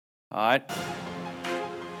All right.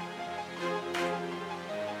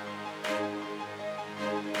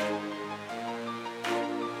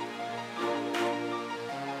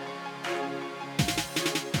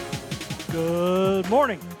 Good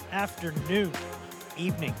morning, afternoon,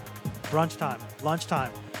 evening, brunch time,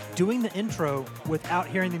 lunchtime. Doing the intro without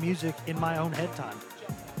hearing the music in my own head time.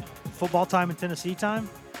 Football time and Tennessee time?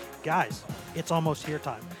 Guys, it's almost here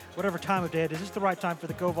time. Whatever time of day it is, it's the right time for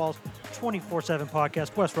the GoVols 24/7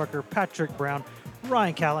 podcast. Wes Rucker, Patrick Brown,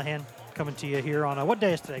 Ryan Callahan coming to you here on what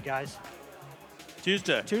day is today, guys?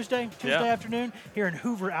 Tuesday afternoon here in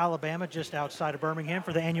Hoover, Alabama, just outside of Birmingham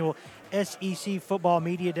for the annual SEC Football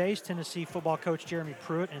Media Days. Tennessee football coach Jeremy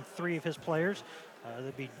Pruitt and three of his players.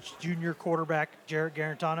 That'd be junior quarterback Jarrett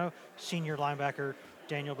Garantano, senior linebacker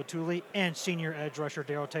Daniel Batuli, and senior edge rusher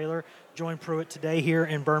Darrell Taylor join Pruitt today here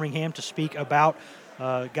in Birmingham to speak about,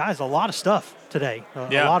 guys, a lot of stuff today.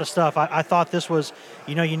 A lot of stuff. I thought this was,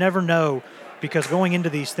 you never know, because going into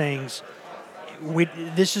these things,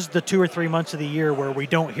 this is the 2 or 3 months of the year where we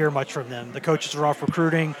don't hear much from them. The coaches are off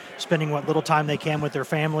recruiting, spending what little time they can with their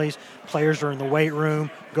families. Players are in the weight room,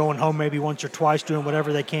 going home maybe once or twice, doing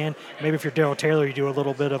whatever they can. Maybe if you're Darrell Taylor, you do a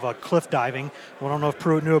little bit of a cliff diving. Well, I don't know if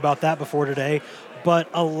Pruitt knew about that before today. But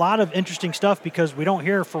a lot of interesting stuff because we don't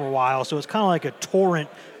hear for a while, so it's kind of like a torrent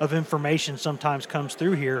of information sometimes comes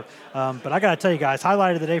through here. But I got to tell you guys,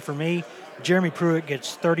 highlight of the day for me, Jeremy Pruitt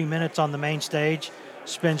gets 30 minutes on the main stage.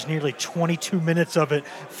 Spends nearly 22 minutes of it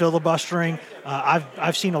filibustering.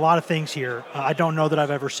 I've seen a lot of things here. I don't know that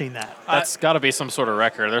I've ever seen that. That's got to be some sort of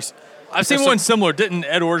record. I've seen one similar. Didn't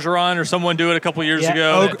Ed Orgeron or someone do it a couple years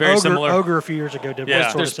ago? Very similar. Ogre a few years ago did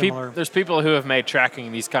one sort of similar. There's people who have made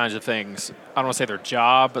tracking these kinds of things, I don't want to say their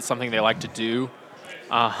job, but something they like to do.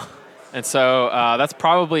 And so that's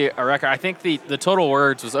probably a record. I think the total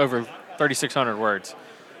words was over 3,600 words.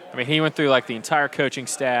 I mean, he went through like the entire coaching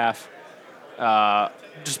staff,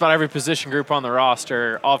 just about every position group on the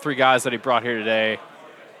roster, all three guys that he brought here today.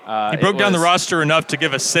 He broke down the roster enough to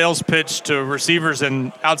give a sales pitch to receivers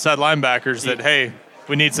and outside linebackers that, hey,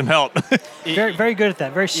 we need some help. Very, very good at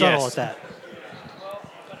that. Very subtle at that.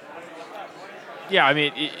 Yeah, I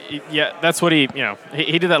mean, that's what he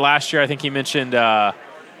did that last year. I think he mentioned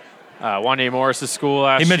Wanye Morris's school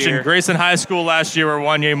last year. He mentioned Grayson High School last year where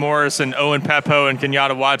Wanye Morris and Owen Papo and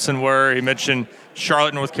Kenyatta Watson were. He mentioned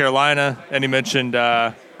Charlotte, North Carolina, and he mentioned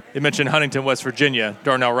Huntington, West Virginia,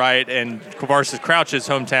 Darnell Wright and Quavaris Crouch's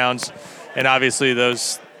hometowns, and obviously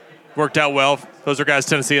those worked out well. Those are guys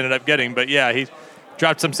Tennessee ended up getting. But, yeah, he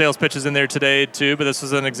dropped some sales pitches in there today too, but this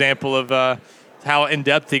was an example of how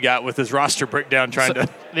in-depth he got with his roster breakdown trying to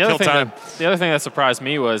kill time. The other thing that surprised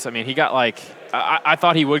me was, I mean, he got I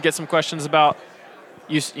thought he would get some questions about,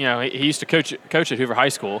 he used to coach at Hoover High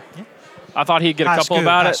School. Yeah. I thought he'd get a couple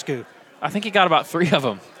about it. Scoop. I think he got about 3 of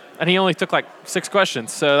them, and he only took 6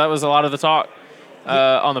 questions. So that was a lot of the talk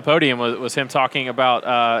on the podium was him talking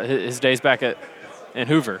about his days back in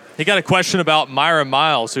Hoover. He got a question about Myra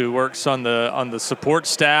Miles, who works on the support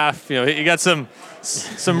staff. He got some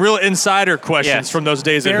real insider questions from those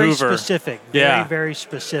days at Hoover. Very specific. Very, very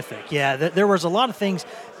specific. Yeah, there was a lot of things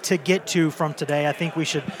to get to from today. I think we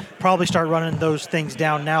should probably start running those things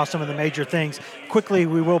down now, some of the major things. Quickly,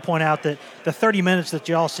 we will point out that the 30 minutes that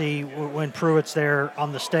y'all see when Pruitt's there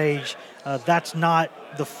on the stage, that's not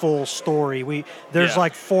the full story. There's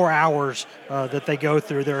 4 hours that they go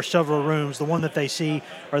through. There are several rooms. The one that they see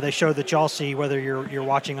or they show that y'all see, whether you're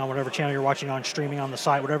watching on whatever channel you're watching on, streaming on the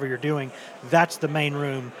site, whatever you're doing, that's the main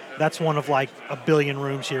room. That's one of a billion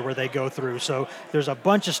rooms here where they go through. So there's a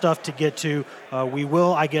bunch of stuff to get to. We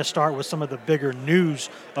will, I guess, start with some of the bigger news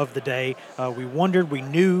of the day. We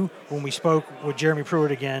knew when we spoke with Jeremy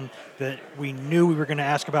Pruitt again that we knew we were going to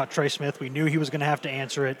ask about Trey Smith. We knew he was going to have to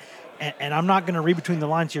answer it. And I'm not going to read between the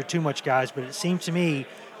lines here too much, guys, but it seemed to me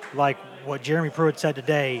like what Jeremy Pruitt said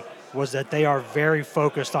today was that they are very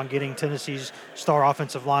focused on getting Tennessee's star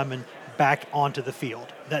offensive lineman back onto the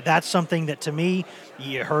field. That's something that, to me,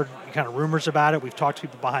 you heard kind of rumors about it. We've talked to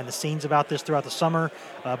people behind the scenes about this throughout the summer.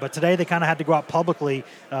 But today they kind of had to go out publicly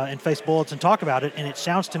and face bullets and talk about it, and it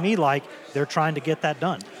sounds to me like they're trying to get that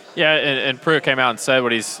done. Yeah, and Pruitt came out and said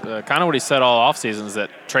what he's kind of what he said all offseason is that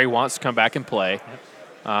Trey wants to come back and play. Yep.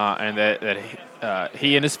 And that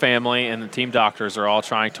he and his family and the team doctors are all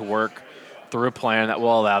trying to work through a plan that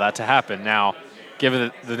will allow that to happen. Now,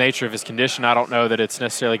 given the nature of his condition, I don't know that it's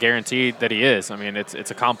necessarily guaranteed that he is. I mean,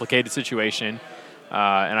 it's a complicated situation,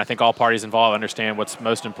 and I think all parties involved understand what's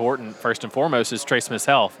most important, first and foremost, is Trey Smith's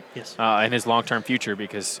health and his long-term future,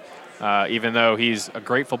 because even though he's a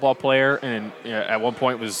great football player and at one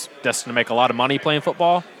point was destined to make a lot of money playing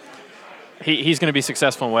football, he's going to be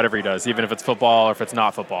successful in whatever he does, even if it's football or if it's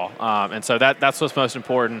not football. And so that's what's most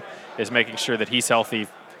important, is making sure that he's healthy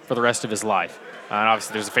for the rest of his life. And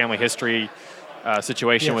obviously there's a family history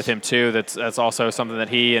situation with him too. That's also something that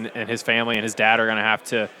he and his family and his dad are going to have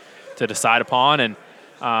to decide upon.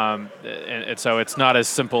 And so it's not as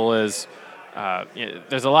simple as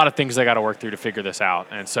there's a lot of things they got to work through to figure this out.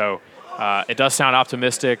 And so it does sound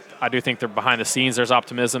optimistic. I do think that behind the scenes there's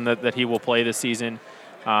optimism that he will play this season.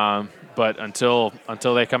 But until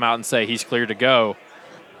they come out and say he's clear to go,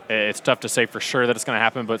 it's tough to say for sure that it's going to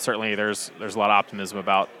happen. But certainly there's a lot of optimism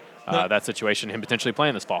about that situation, him potentially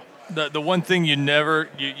playing this fall. The one thing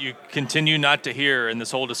you continue not to hear in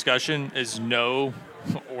this whole discussion is no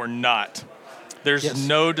or not. There's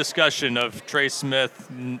no discussion of Trey Smith.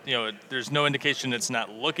 There's no indication it's not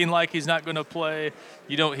looking like he's not going to play.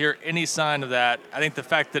 You don't hear any sign of that. I think the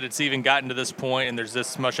fact that it's even gotten to this point and there's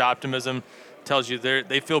this much optimism tells you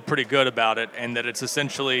they feel pretty good about it, and that it's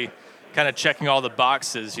essentially kind of checking all the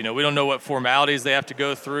boxes. We don't know what formalities they have to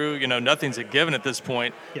go through. Nothing's a given at this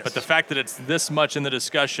point. Yes. But the fact that it's this much in the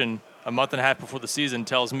discussion a month and a half before the season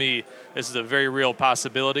tells me this is a very real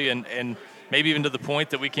possibility, and maybe even to the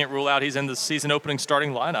point that we can't rule out he's in the season opening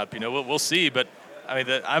starting lineup. We'll see. But I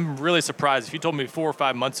mean, I'm really surprised. If you told me 4 or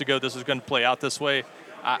 5 months ago this was going to play out this way,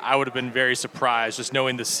 I would have been very surprised, just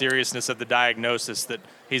knowing the seriousness of the diagnosis that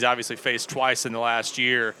he's obviously faced twice in the last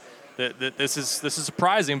year. That this is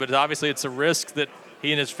surprising, but obviously it's a risk that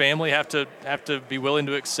he and his family have to be willing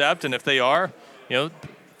to accept. And if they are,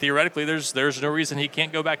 theoretically there's no reason he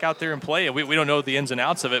can't go back out there and play. We don't know the ins and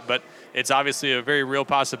outs of it, but it's obviously a very real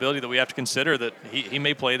possibility that we have to consider that he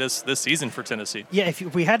may play this season for Tennessee. Yeah,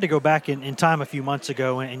 if we had to go back in time a few months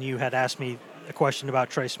ago and you had asked me a question about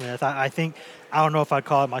Trey Smith, I think, I don't know if I'd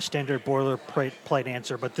call it my standard boilerplate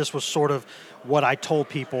answer, but this was sort of what I told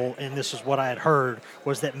people, and this is what I had heard,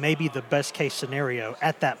 was that maybe the best case scenario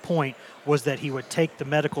at that point was that he would take the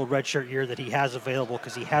medical redshirt year that he has available,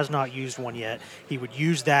 because he has not used one yet. He would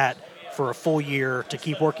use that for a full year to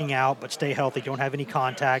keep working out but stay healthy, don't have any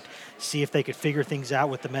contact, see if they could figure things out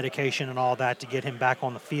with the medication and all that to get him back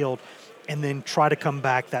on the field, and then try to come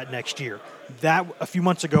back that next year. That, a few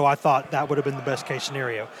months ago, I thought that would have been the best case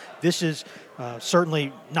scenario. This is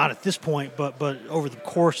certainly not at this point, but over the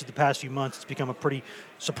course of the past few months, it's become a pretty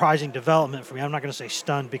surprising development for me. I'm not going to say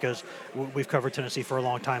stunned, because we've covered Tennessee for a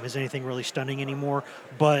long time. Is anything really stunning anymore?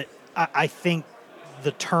 But I think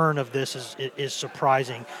the turn of this is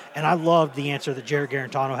surprising. And I loved the answer that Jarrett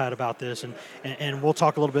Garantano had about this. And we'll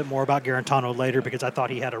talk a little bit more about Garantano later, because I thought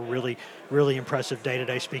he had a really, really impressive day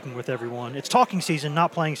today speaking with everyone. It's talking season,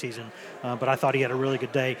 not playing season, but I thought he had a really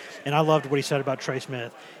good day. And I loved what he said about Trey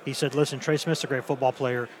Smith. He said, listen, Trey Smith's a great football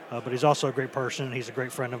player, but he's also a great person. He's a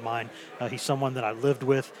great friend of mine. He's someone that I lived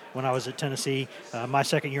with when I was at Tennessee. My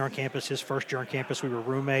second year on campus, his first year on campus, we were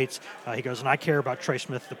roommates. He goes, and I care about Trey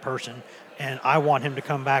Smith, the person, and I want him to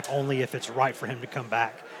come back only if it's right for him to come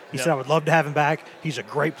back. He said, I would love to have him back. He's a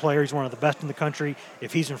great player. He's one of the best in the country.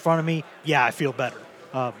 If he's in front of me, yeah, I feel better.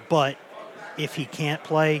 But if he can't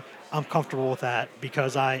play, I'm comfortable with that,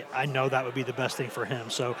 because I know that would be the best thing for him.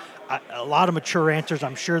 So a lot of mature answers.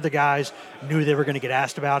 I'm sure the guys knew they were going to get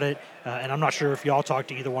asked about it, and I'm not sure if y'all talked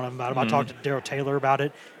to either one of them about it. Mm-hmm. I talked to Darryl Taylor about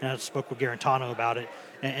it, and I spoke with Garantano about it,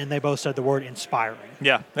 and they both said the word inspiring.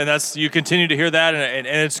 Yeah, and that's, you continue to hear that, and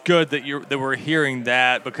it's good that we're hearing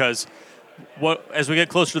that, because as we get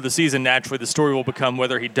closer to the season, naturally the story will become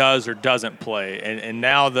whether he does or doesn't play. And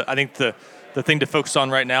now I think the thing to focus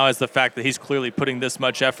on right now is the fact that he's clearly putting this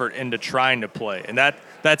much effort into trying to play, and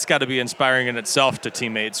that's got to be inspiring in itself to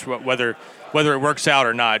teammates, whether it works out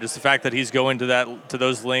or not. Just the fact that he's going to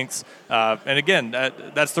those lengths, and again,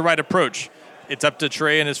 that's the right approach. It's up to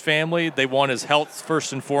Trey and his family. They want his health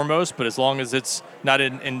first and foremost, but as long as it's not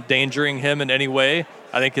endangering him in any way,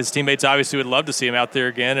 I think his teammates obviously would love to see him out there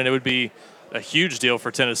again, and it would be a huge deal for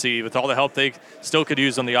Tennessee with all the help they still could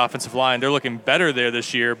use on the offensive line. They're looking better there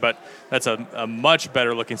this year, but that's a much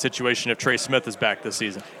better looking situation if Trey Smith is back this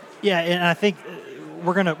season. Yeah, and I think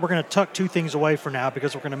we're gonna tuck two things away for now,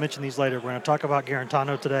 because we're going to mention these later. We're going to talk about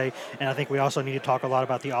Garantano today, and I think we also need to talk a lot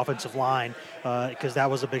about the offensive line, because that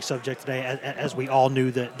was a big subject today, as we all knew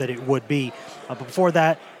that it would be. But before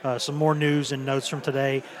that, some more news and notes from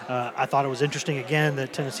today. I thought it was interesting, again,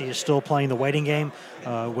 that Tennessee is still playing the waiting game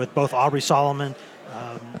with both Aubrey Solomon,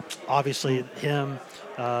 obviously him,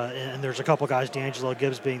 and there's a couple guys, D'Angelo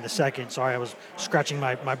Gibbs being the second. Sorry, I was scratching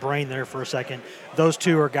my brain there for a second. Those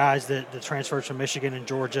two are guys that transferred from Michigan and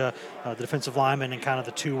Georgia, the defensive lineman and kind of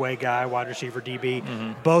the two-way guy, wide receiver, DB.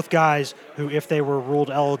 Mm-hmm. Both guys who, if they were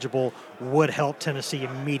ruled eligible, would help Tennessee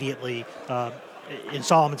immediately in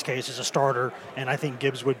Solomon's case, is a starter, and I think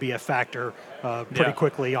Gibbs would be a factor pretty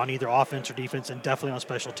quickly on either offense or defense, and definitely on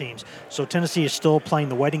special teams. So Tennessee is still playing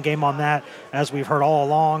the waiting game on that, as we've heard all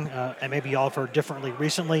along, and maybe y'all have heard differently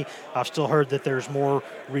recently. I've still heard that there's more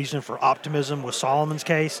reason for optimism with Solomon's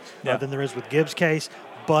case than there is with Gibbs' case.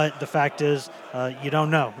 But the fact is, you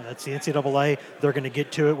don't know. That's the NCAA. They're going to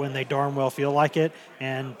get to it when they darn well feel like it,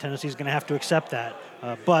 and Tennessee's going to have to accept that.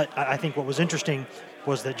 But I think what was interesting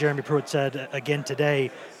was that Jeremy Pruitt said again today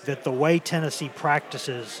that the way Tennessee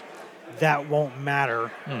practices, that won't matter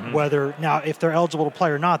whether – now, if they're eligible to play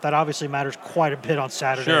or not, that obviously matters quite a bit on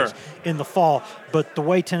Saturdays in the fall. But the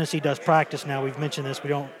way Tennessee does practice now, we've mentioned this, we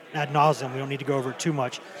don't ad nauseum, we don't need to go over it too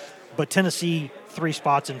much. But Tennessee, 3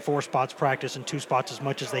 spots and 4 spots practice and 2 spots as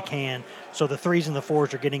much as they can. So the 3s and the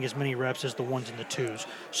 4s are getting as many reps as the 1s and the 2s.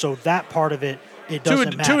 So that part of it, it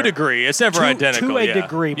doesn't matter. To a degree. It's never identical. To a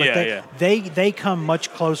degree, but they come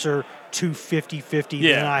much closer to 50-50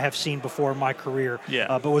 than I have seen before in my career.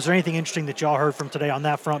 But was there anything interesting that y'all heard from today on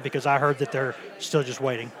that front? Because I heard that they're still just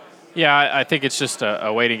waiting. Yeah, I think it's just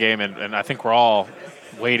a waiting game, and I think we're all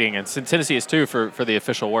waiting, and Tennessee is too, for the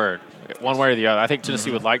official word, one way or the other. I think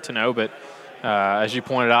Tennessee would like to know, but as you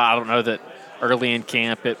pointed out, I don't know that early in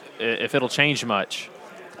camp if it'll change much.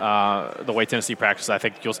 The way Tennessee practices, I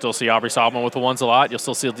think you'll still see Aubrey Solomon with the 1s a lot. You'll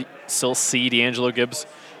still see D'Angelo Gibbs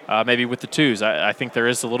maybe with the 2s. I think there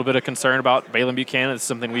is a little bit of concern about Baylon Buchanan. It's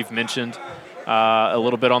something we've mentioned a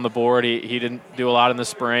little bit on the board. He didn't do a lot in the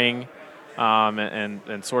spring.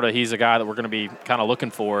 And sort of he's a guy that we're going to be kind of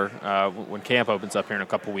looking for when camp opens up here in a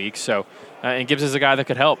couple weeks. So, and Gibbs is a guy that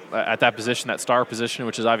could help at that position, that star position,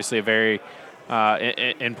 which is obviously a very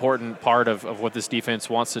important part of what this defense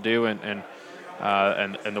wants to do and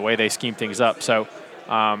the way they scheme things up. So,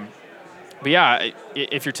 but yeah,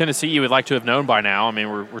 if you're Tennessee, you would like to have known by now. I mean,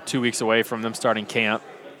 we're 2 weeks away from them starting camp,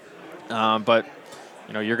 but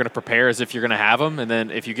you're going to prepare as if you're going to have them, and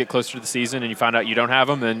then if you get closer to the season and you find out you don't have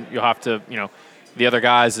them, then you'll have to, the other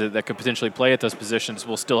guys that could potentially play at those positions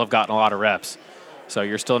will still have gotten a lot of reps. So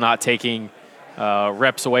you're still not taking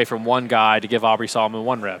reps away from one guy to give Aubrey Solomon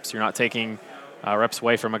 1 reps. You're not taking reps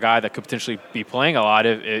away from a guy that could potentially be playing a lot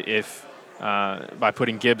if by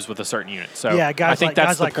putting Gibbs with a certain unit. So yeah, guys I think like, that's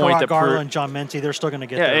guys the like point that Garland and John Mincy, they're still going to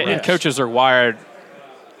get their reps. And coaches are wired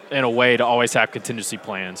in a way to always have contingency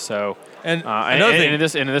plans. So in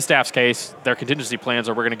this staff's case, their contingency plans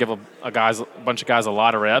are we're going to give a bunch of guys a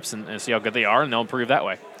lot of reps and see how good they are, and they'll improve that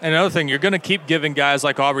way. And another thing, you're going to keep giving guys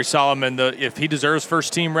like Aubrey Solomon, if he deserves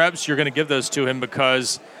first-team reps, you're going to give those to him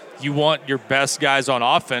because you want your best guys on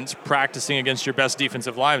offense practicing against your best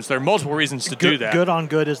defensive linemen. So there are multiple reasons to do that. Good on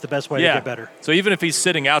good is the best way to get better. So even if he's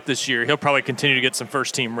sitting out this year, he'll probably continue to get some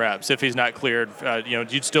first-team reps. If he's not cleared,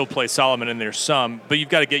 you'd still play Solomon in there some, but you've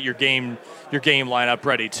got to get your game lineup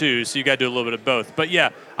ready too, so you got to do a little bit of both. But yeah,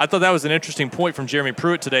 I thought that was an interesting point from Jeremy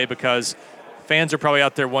Pruitt today because fans are probably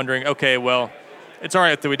out there wondering, okay, well, it's all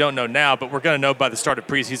right that we don't know now, but we're going to know by the start of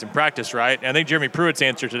preseason practice, right? And I think Jeremy Pruitt's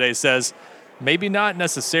answer today says, maybe not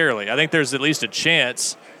necessarily. I think there's at least a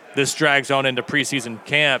chance this drags on into preseason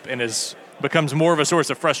camp and becomes more of a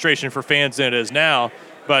source of frustration for fans than it is now.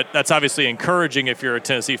 But that's obviously encouraging if you're a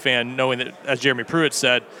Tennessee fan, knowing that, as Jeremy Pruitt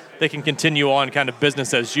said, they can continue on kind of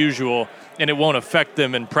business as usual, and it won't affect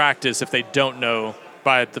them in practice if they don't know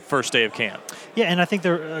by the first day of camp. Yeah, and I think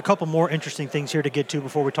there are a couple more interesting things here to get to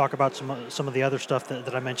before we talk about some of the other stuff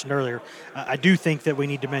that I mentioned earlier. I do think that we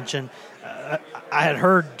need to mention, I had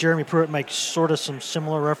heard Jeremy Pruitt make sort of some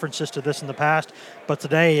similar references to this in the past, but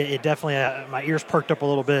today it definitely, my ears perked up a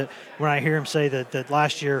little bit when I hear him say that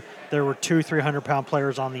last year there were 2 300-pound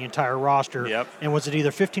players on the entire roster. Yep. And was it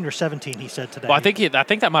either 15 or 17, he said today? Well, I think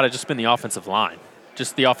that might have just been the offensive line.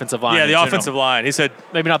 Just the offensive line. Yeah, the offensive line. He said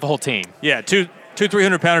maybe not the whole team. Yeah, two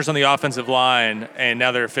 300-pounders on the offensive line, and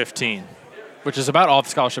now there are 15. Which is about all the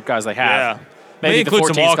scholarship guys they have. Yeah. Maybe the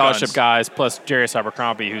 14 scholarship guys plus Jarius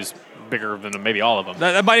Abercrombie, who's bigger than maybe all of them.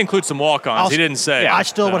 That might include some walk-ons. He didn't say. I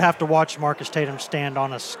still would have to watch Marcus Tatum stand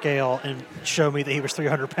on a scale and show me that he was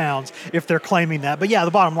 300 pounds if they're claiming that. But, yeah,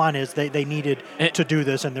 the bottom line is they needed to do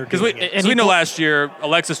this, and they're doing it. Because we know last year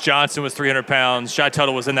Alexis Johnson was 300 pounds. Shai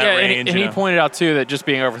Tuttle was in that range. And he pointed out, too, that just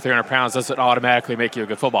being over 300 pounds doesn't automatically make you a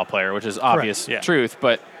good football player, which is obvious truth.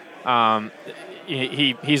 But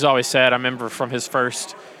he's always said, I remember from his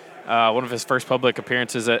first one of his first public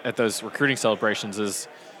appearances at those recruiting celebrations is,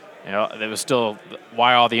 it was still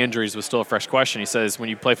why all the injuries was still a fresh question. He says when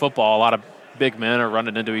you play football, a lot of big men are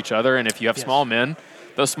running into each other, and if you have small men,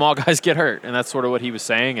 those small guys get hurt, and that's sort of what he was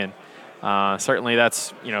saying. And certainly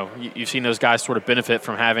that's you've seen those guys sort of benefit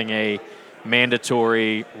from having a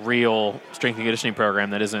mandatory, real strength and conditioning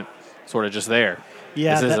program that isn't sort of just there.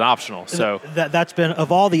 Yeah, this isn't optional. So that's been,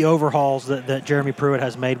 of all the overhauls that Jeremy Pruitt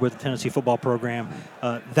has made with the Tennessee football program,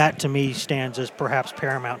 that to me stands as perhaps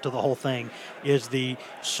paramount to the whole thing, is the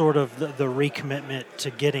sort of the recommitment to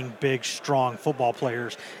getting big, strong football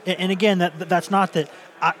players. And again, that's not that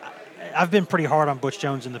I've been pretty hard on Butch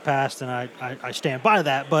Jones in the past, and I stand by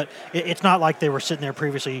that, but it's not like they were sitting there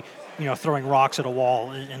previously throwing rocks at a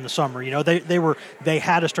wall in the summer. They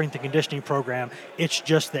had a strength and conditioning program. It's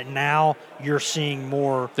just that now you're seeing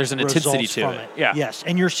more. There's an intensity to from it. Yeah. Yes,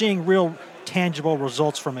 and you're seeing real tangible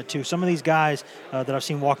results from it too. Some of these guys that I've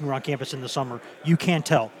seen walking around campus in the summer, you can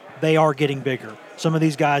tell they are getting bigger. Some of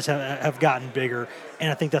these guys have gotten bigger,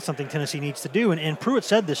 and I think that's something Tennessee needs to do. And Pruitt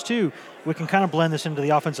said this too. We can kind of blend this into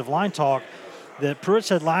the offensive line talk. That Pruitt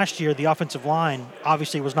said last year the offensive line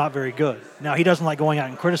obviously was not very good. Now, he doesn't like going out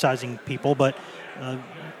and criticizing people, but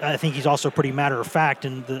I think he's also pretty matter-of-fact,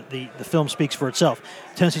 and the film speaks for itself.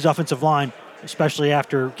 Tennessee's offensive line, especially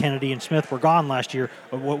after Kennedy and Smith were gone last year,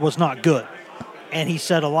 was not good. And he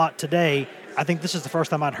said a lot today. I think this is the first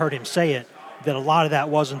time I'd heard him say it, that a lot of that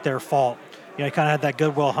wasn't their fault. He kind of had that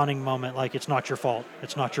Goodwill Hunting moment, like, it's not your fault.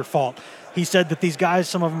 It's not your fault. He said that these guys,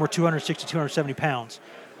 some of them were 260, 270 pounds.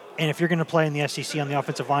 And if you're going to play in the SEC on the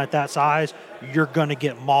offensive line at that size, you're going to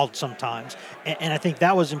get mauled sometimes. And I think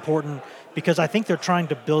that was important because I think they're trying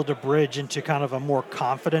to build a bridge into kind of a more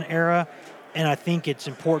confident era. And I think it's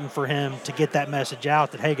important for him to get that message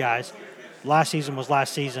out that, hey, guys, last season was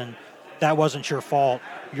last season. That wasn't your fault.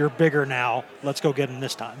 You're bigger now. Let's go get them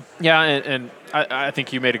this time. Yeah, and I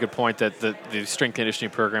think you made a good point that the strength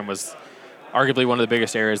conditioning program was arguably one of the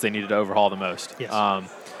biggest areas they needed to overhaul the most. Yes.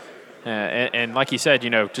 And like you said,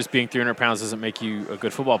 just being 300 pounds doesn't make you a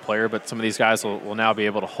good football player, but some of these guys will now be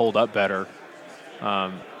able to hold up better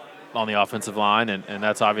on the offensive line, and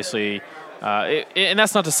that's obviously and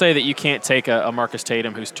that's not to say that you can't take a Marcus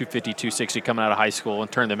Tatum who's 250, 260 coming out of high school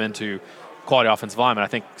and turn them into quality offensive linemen. I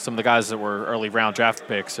think some of the guys that were early round draft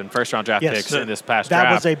picks and first round draft picks in this past draft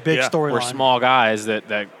that was a big storyline. Were small guys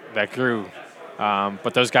that grew.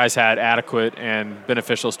 But those guys had adequate and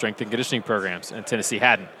beneficial strength and conditioning programs, and Tennessee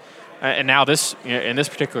hadn't. And now in this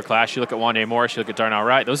particular class, you look at Wanya Morris, you look at Darnell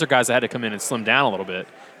Wright, those are guys that had to come in and slim down a little bit.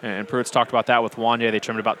 And Pruitt's talked about that with Wanya. They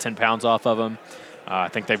trimmed about 10 pounds off of him. I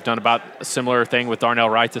think they've done about a similar thing with Darnell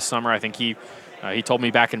Wright this summer. I think he told me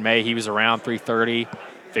back in May he was around 330.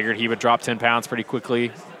 Figured he would drop 10 pounds pretty quickly.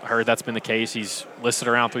 I heard that's been the case. He's listed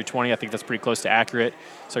around 320. I think that's pretty close to accurate.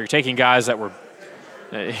 So you're taking guys that were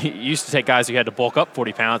you used to take guys who had to bulk up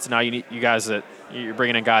 40 pounds. Now you're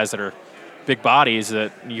bringing in guys that are big bodies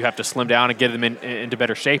that you have to slim down and get them into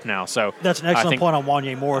better shape now. So that's an excellent point on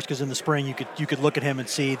Wanya Morris, because in the spring you could look at him and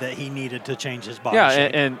see that he needed to change his body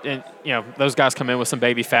shape. And those guys come in with some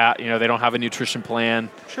baby fat. They don't have a nutrition plan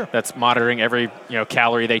that's monitoring every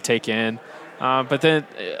calorie they take in. But then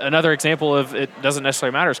another example of it doesn't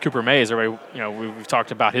necessarily matter is Cooper Mays. Everybody, we've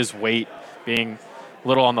talked about his weight being a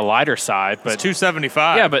little on the lighter side, but it's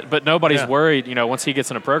 275. Yeah, but nobody's worried. Once he gets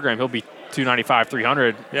in a program, he'll be 295,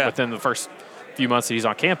 300 within the first few months that he's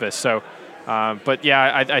on campus. So,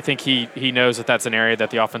 I think he knows that that's an area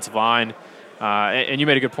that the offensive line, and you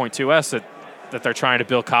made a good point to us that they're trying to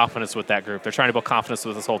build confidence with that group. They're trying to build confidence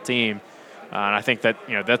with this whole team. And I think that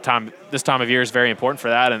this time of year is very important for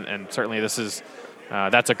that, and certainly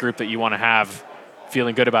that's a group that you want to have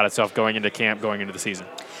feeling good about itself going into camp, going into the season.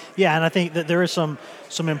 Yeah, and I think that there is some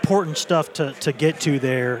important stuff to get to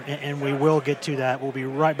there, and we will get to that. We'll be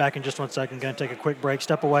right back in just 1 second. Going to take a quick break,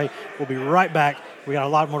 step away. We'll be right back. We got a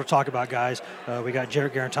lot more to talk about, guys. We got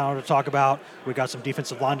Jarrett Garantano to talk about. We got some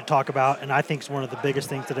defensive line to talk about, and I think it's one of the biggest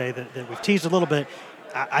things today that we've teased a little bit.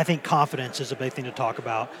 I think confidence is a big thing to talk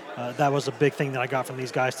about. That was a big thing that I got from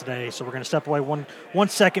these guys today. So we're going to step away 1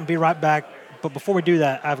 second, be right back. But before we do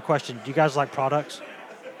that, I have a question. Do you guys like products?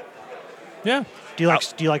 Yeah. Do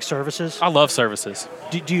you like services? I love services.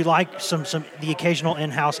 Do you like the occasional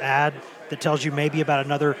in-house ad that tells you maybe about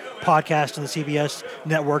another podcast on the CBS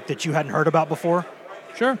network that you hadn't heard about before?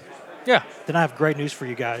 Sure. Yeah. Then I have great news for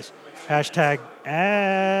you guys.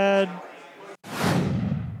 #ad.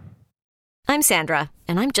 I'm Sandra,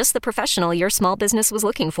 and I'm just the professional your small business was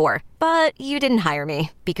looking for. But you didn't hire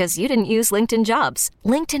me because you didn't use LinkedIn Jobs.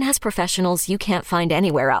 LinkedIn has professionals you can't find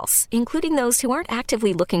anywhere else, including those who aren't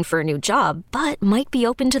actively looking for a new job, but might be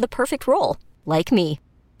open to the perfect role, like me.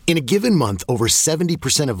 In a given month, over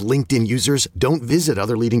 70% of LinkedIn users don't visit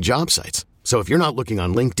other leading job sites. So if you're not looking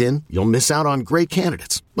on LinkedIn, you'll miss out on great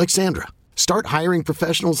candidates like Sandra. Start hiring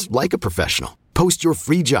professionals like a professional. Post your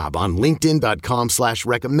free job on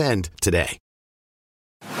linkedin.com/recommend today.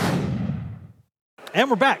 And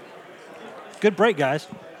we're back. Good break, guys.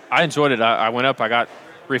 I enjoyed it. I went up. I got a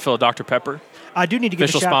refill of Dr. Pepper. I do need to give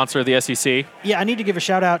official a shout sponsor of the SEC. Yeah, I need to give a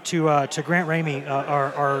shout out to Grant Ramey,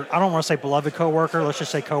 our I don't want to say beloved coworker, let's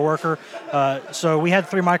just say coworker. So we had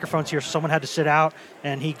 3 microphones here, so someone had to sit out,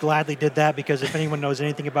 and he gladly did that because if anyone knows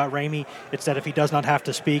anything about Ramey, it's that if he does not have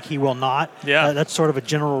to speak, he will not. Yeah, that's sort of a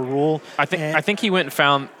general rule. I think he went and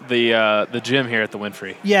found the gym here at the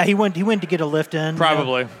Winfrey. Yeah, he went to get a lift in.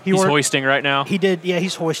 Probably. He's hoisting right now. He did. Yeah,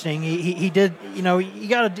 he's hoisting. He did. You know, you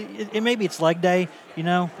got to. Maybe it's leg day. You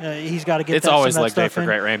know, he's got to get. It's always leg day for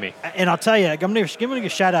Grant Ramey. And I'll tell you, I'm going to give a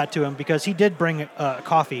shout out to him because he did bring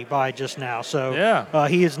coffee by just now. So yeah,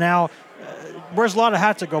 he is now. Wears a lot of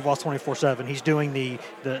hats at GoVols 24/7. He's doing the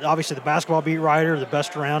obviously the basketball beat writer, the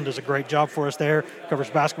best around, does a great job for us there. Covers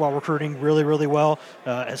basketball recruiting really, really well.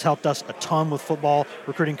 Has helped us a ton with football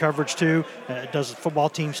recruiting coverage too. Does football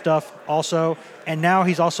team stuff also. And now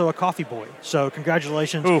he's also a coffee boy. So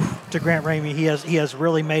congratulations to Grant Ramey. He has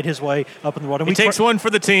really made his way up in the world. And he takes one for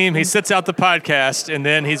the team. He sits out the podcast, and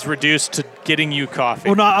then he's reduced to getting you coffee.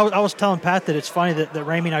 Well, no, I was telling Pat that it's funny that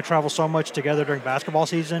Ramey and I travel so much together during basketball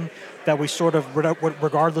season that we sort of,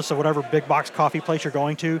 regardless of whatever big box coffee place you're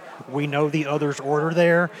going to, we know the other's order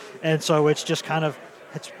there. And so it's just kind of,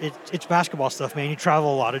 it's basketball stuff, man. You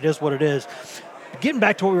travel a lot. It is what it is. Getting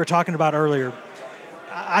back to what we were talking about earlier,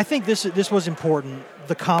 I think this was important,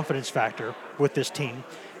 the confidence factor with this team.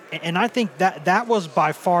 And I think that was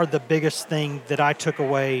by far the biggest thing that I took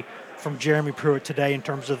away from Jeremy Pruitt today in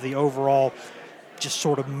terms of the overall just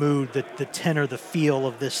sort of mood, the tenor, the feel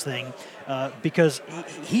of this thing. Because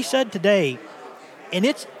he said today, and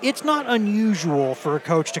it's not unusual for a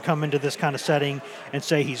coach to come into this kind of setting and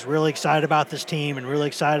say he's really excited about this team and really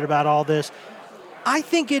excited about all this. I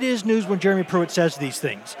think it is news when Jeremy Pruitt says these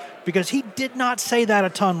things because he did not say that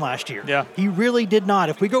a ton last year. Yeah. He really did not.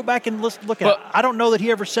 If we go back and look at it, I don't know that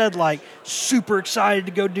he ever said, like, super excited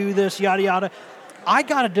to go do this, yada, yada. I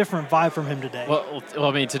got a different vibe from him today. Well,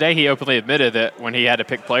 I mean, today he openly admitted that when he had to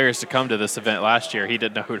pick players to come to this event last year, he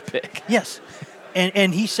didn't know who to pick. Yes.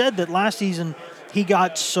 And he said that last season he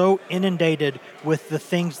got so inundated with the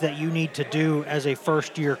things that you need to do as a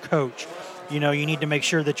first-year coach. You know, you need to make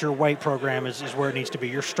sure that your weight program is where it needs to be,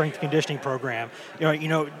 your strength conditioning program. You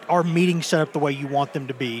know, are meetings set up the way you want them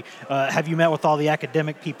to be? Have you met with all the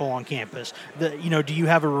academic people on campus? Do you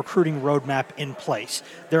have a recruiting roadmap in place?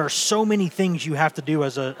 There are so many things you have to do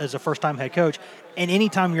as a first-time head coach, and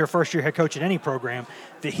anytime you're a first-year head coach at any program,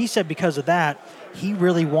 that he said because of that, he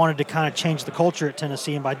really wanted to kind of change the culture at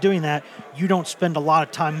Tennessee, and by doing that, you don't spend a lot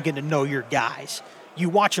of time getting to know your guys. You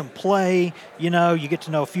watch them play, you get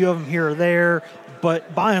to know a few of them here or there,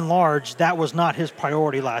 but by and large, that was not his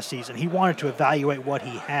priority last season. He wanted to evaluate what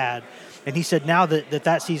he had, and he said now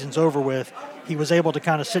that season's over with, he was able to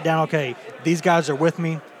kind of sit down, okay, these guys are with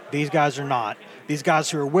me, these guys are not. These guys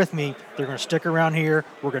who are with me, they're going to stick around here,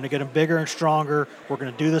 we're going to get them bigger and stronger, we're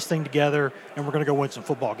going to do this thing together, and we're going to go win some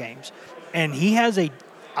football games. And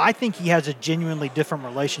I think he has a genuinely different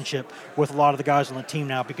relationship with a lot of the guys on the team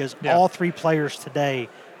now because all 3 players today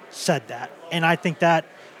said that. And I think that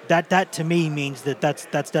to me means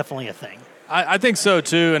that's definitely a thing. I think so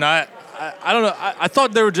too. And I don't know. I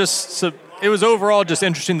thought they were it was overall just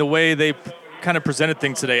interesting the way they kind of presented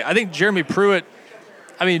things today. I think Jeremy Pruitt,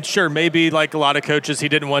 I mean, sure, maybe like a lot of coaches, he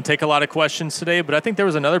didn't want to take a lot of questions today, but I think there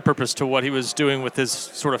was another purpose to what he was doing with his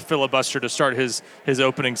sort of filibuster to start his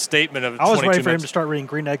opening statement of 22 minutes. I was ready for him to start reading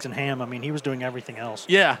Green Eggs and Ham. I mean, he was doing everything else.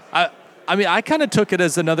 Yeah. I mean, I kind of took it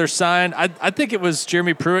as another sign. I think it was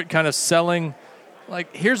Jeremy Pruitt kind of selling,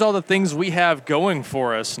 like, here's all the things we have going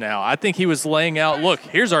for us now. I think he was laying out, look,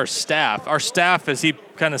 here's our staff. Our staff, as he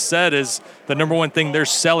kind of said, is the number one thing they're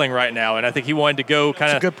selling right now. And I think he wanted to go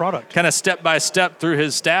kind of good product, kind of step by step through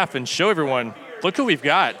his staff and show everyone, look who we've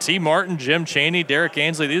got. T. Martin, Jim Chaney, Derek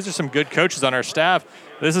Ainsley. These are some good coaches on our staff.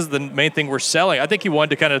 This is the main thing we're selling. I think he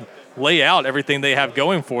wanted to kind of lay out everything they have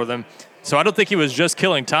going for them. So I don't think he was just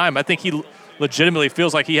killing time. I think he legitimately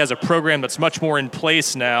feels like he has a program that's much more in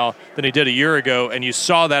place now than he did a year ago, and you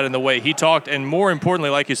saw that in the way he talked, and more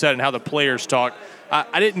importantly, like you said, in how the players talk.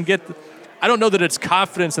 I don't know that it's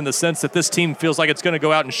confidence in the sense that this team feels like it's going to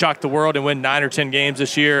go out and shock the world and win 9 or 10 games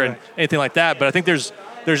this year and anything like that, but I think there's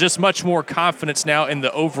just much more confidence now in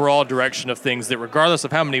the overall direction of things, that regardless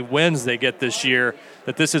of how many wins they get this year,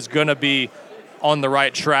 that this is going to be on the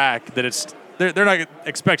right track, that they're not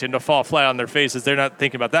expecting to fall flat on their faces. They're not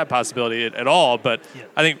thinking about that possibility at all. But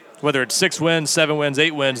I think whether it's 6 wins, 7 wins,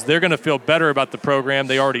 8 wins, they're going to feel better about the program.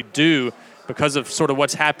 They already do because of sort of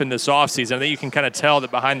what's happened this offseason. I think you can kind of tell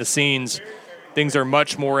that behind the scenes things are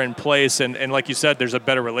much more in place. And like you said, there's a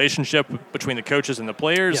better relationship between the coaches and the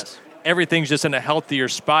players. Yes. everything's just in a healthier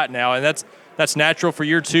spot now, and that's natural for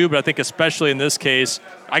year two, but I think especially in this case,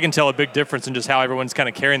 I can tell a big difference in just how everyone's kind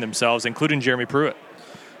of carrying themselves, including Jeremy Pruitt.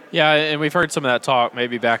 Yeah, and we've heard some of that talk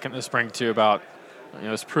maybe back in the spring too about,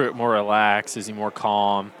 is Pruitt more relaxed? Is he more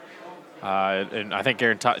calm? And I think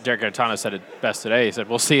Derek Garantano said it best today. He said,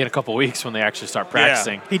 we'll see in a couple of weeks when they actually start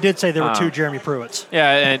practicing. Yeah. He did say there were two Jeremy Pruitts.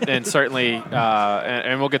 Yeah, and certainly,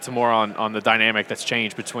 and we'll get to more on the dynamic that's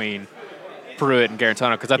changed between Pruitt and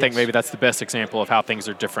Garantano, because I think maybe that's the best example of how things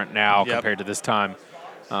are different now compared to this time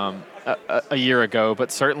a year ago.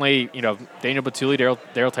 But certainly, Daniel Batuli,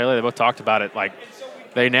 Daryl Taylor, they both talked about it. Like,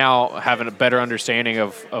 they now have a better understanding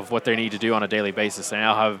of what they need to do on a daily basis. They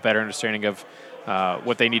now have a better understanding of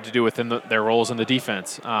what they need to do within their roles in the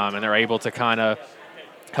defense. And they're able to kind of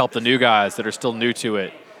help the new guys that are still new to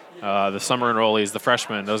it, the summer enrollees, the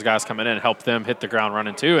freshmen, those guys coming in, help them hit the ground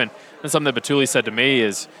running too. And something that Batuli said to me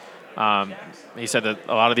is, he said that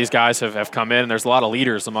a lot of these guys have come in, and there's a lot of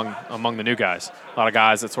leaders among the new guys. A lot of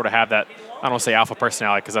guys that sort of have that, I don't want to say alpha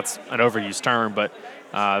personality because that's an overused term, but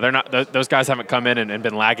they're not. Those guys haven't come in and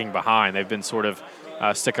been lagging behind. They've been sort of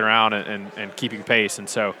sticking around and keeping pace. And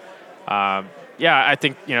so, I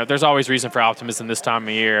think there's always reason for optimism this time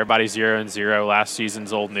of year. Everybody's 0-0. Last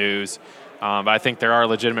season's old news, but I think there are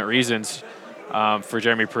legitimate reasons for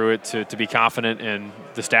Jeremy Pruitt to be confident in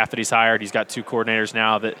the staff that he's hired. He's got two coordinators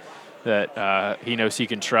now that he knows he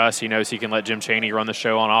can trust. He knows he can let Jim Chaney run the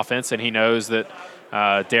show on offense, and he knows that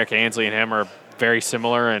Derek Ansley and him are very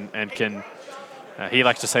similar and can. He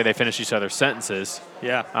likes to say they finish each other's sentences.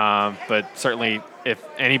 Yeah. But certainly, if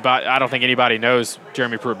anybody, I don't think anybody knows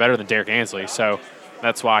Jeremy Pruitt better than Derek Ansley. So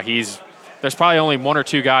that's why there's probably only one or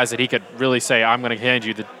two guys that he could really say, I'm going to hand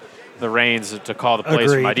you the reins to call the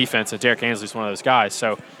plays for my defense. And Derek Ansley's one of those guys.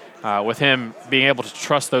 So with him being able to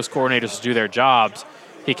trust those coordinators to do their jobs,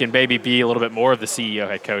 he can maybe be a little bit more of the CEO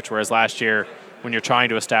head coach. Whereas last year, when you're trying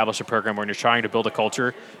to establish a program, when you're trying to build a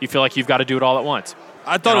culture, you feel like you've got to do it all at once.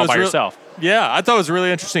 I thought all by yourself. Yeah, I thought it was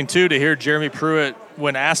really interesting, too, to hear Jeremy Pruitt,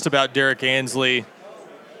 when asked about Derek Ansley,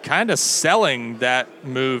 kind of selling that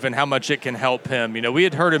move and how much it can help him. We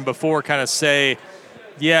had heard him before kind of say,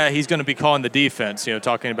 yeah, he's going to be calling the defense,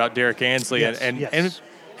 talking about Derek Ansley. Yes,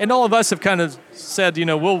 and all of us have kind of said,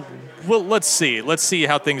 we'll let's see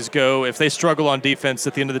how things go. If they struggle on defense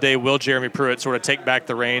at the end of the day, will Jeremy Pruitt sort of take back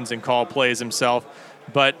the reins and call plays himself?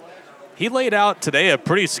 But he laid out today a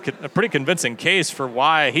pretty convincing case for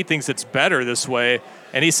why he thinks it's better this way.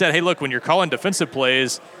 And he said, hey, look, when you're calling defensive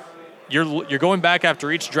plays, you're going back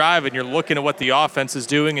after each drive and you're looking at what the offense is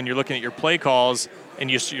doing and you're looking at your play calls and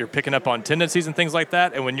you're picking up on tendencies and things like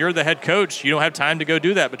that. And when you're the head coach, you don't have time to go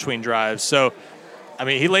do that between drives. So,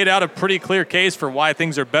 he laid out a pretty clear case for why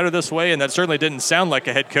things are better this way, and that certainly didn't sound like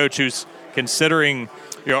a head coach who's considering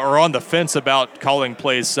or on the fence about calling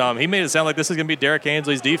plays some. He made it sound like this is going to be Derek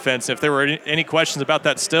Ansley's defense. If there were any questions about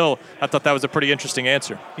that still, I thought that was a pretty interesting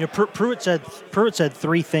answer. Pruitt said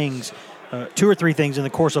three things, two or three things in the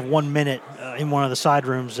course of 1 minute in one of the side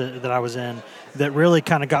rooms that I was in that really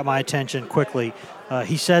kind of got my attention quickly.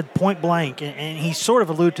 He said point blank, and he sort of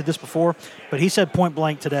alluded to this before, but he said point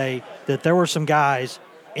blank today that there were some guys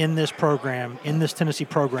in this program, in this Tennessee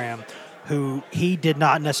program, who he did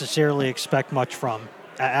not necessarily expect much from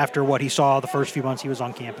after what he saw the first few months he was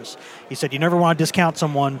on campus. He said you never want to discount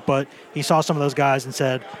someone, but he saw some of those guys and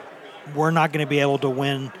said, we're not going to be able to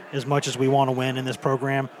win as much as we want to win in this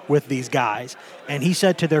program with these guys. And he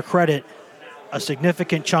said, to their credit, a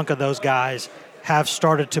significant chunk of those guys have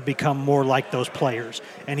started to become more like those players.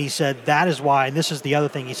 And he said that is why, and this is the other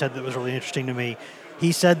thing he said that was really interesting to me,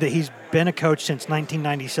 he said that he's been a coach since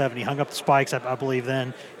 1997. He hung up the spikes, I believe,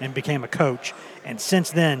 then, and became a coach. And since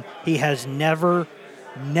then, he has never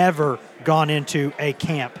gone into a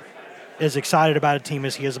camp as excited about a team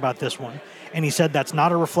as he is about this one. And he said that's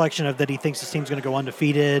not a reflection of that he thinks this team's going to go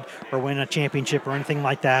undefeated or win a championship or anything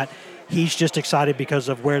like that. He's just excited because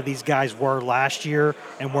of where these guys were last year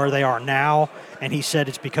and where they are now. And he said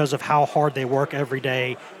it's because of how hard they work every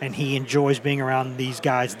day, and he enjoys being around these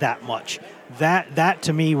guys that much. That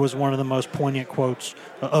to me was one of the most poignant quotes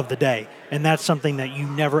of the day. And that's something that you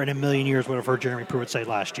never in a million years would have heard Jeremy Pruitt say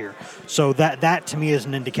last year. So that to me is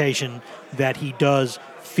an indication that he does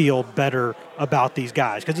feel better about these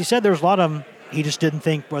guys. Because he said there's a lot of them he just didn't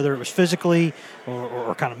think, whether it was physically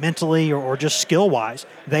or kind of mentally or just skill-wise,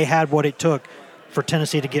 they had what it took for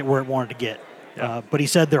Tennessee to get where it wanted to get. Yeah. But he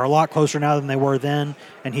said they're a lot closer now than they were then,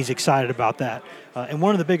 and he's excited about that. And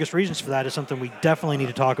one of the biggest reasons for that is something we definitely need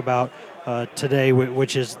to talk about today,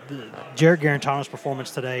 which is Jarrett Garantano's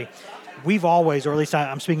performance today. We've always, or at least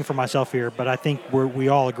I'm speaking for myself here, but I think we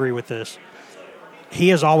all agree with this. He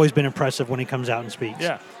has always been impressive when he comes out and speaks.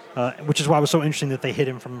 Yeah. which is why it was so interesting that they hid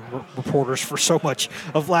him from reporters for so much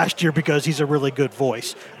of last year, because he's a really good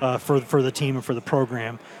voice for the team and for the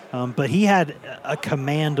program. But he had a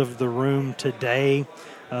command of the room today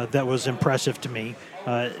that was impressive to me.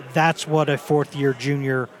 That's what a fourth-year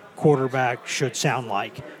junior quarterback should sound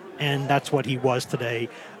like, and that's what he was today.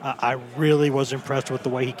 I really was impressed with the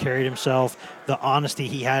way he carried himself, the honesty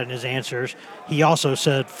he had in his answers. He also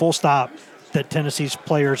said, full stop, that Tennessee's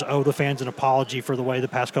players owe the fans an apology for the way the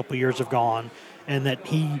past couple of years have gone, and that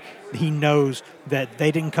he knows that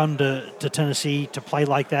they didn't come to Tennessee to play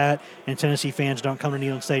like that, and Tennessee fans don't come to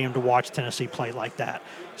Neyland Stadium to watch Tennessee play like that.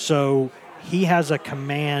 So he has a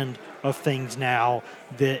command of things now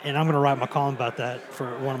that, and I'm going to write my column about that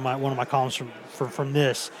for one of my columns from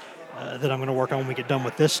this that I'm going to work on when we get done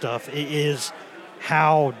with this stuff, is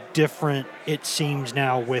how different it seems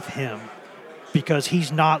now with him, because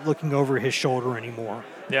he's not looking over his shoulder anymore.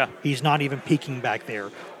 Yeah. He's not even peeking back there.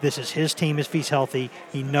 This is his team if he's healthy.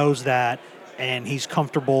 He knows that, and he's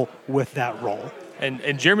comfortable with that role.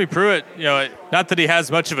 And Jeremy Pruitt, not that he has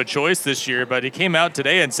much of a choice this year, but he came out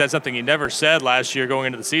today and said something he never said last year going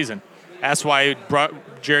into the season. Asked why he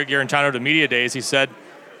brought Jarrett Guarantano to media days, he said,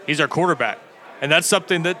 he's our quarterback. And that's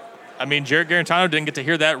something that, Jarrett Guarantano didn't get to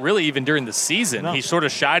hear that really even during the season. No. He sort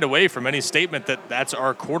of shied away from any statement that that's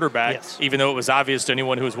our quarterback, yes, even though it was obvious to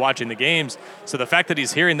anyone who was watching the games. So the fact that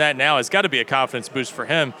he's hearing that now has got to be a confidence boost for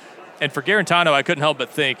him. And for Guarantano, I couldn't help but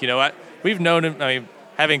think, we've known him,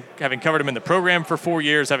 having covered him in the program for 4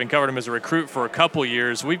 years, having covered him as a recruit for a couple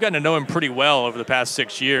years, we've gotten to know him pretty well over the past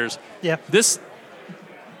 6 years. Yeah.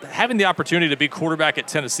 Having the opportunity to be quarterback at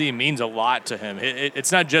Tennessee means a lot to him.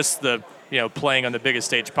 It's not just the playing on the biggest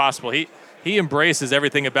stage possible. He embraces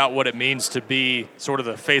everything about what it means to be sort of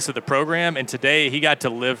the face of the program, and today he got to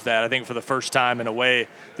live that, I think, for the first time in a way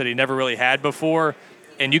that he never really had before.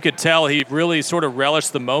 And you could tell he really sort of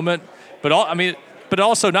relished the moment, but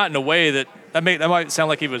also not in a way that might sound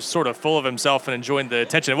like he was sort of full of himself and enjoying the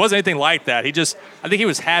attention. It wasn't anything like that. I think he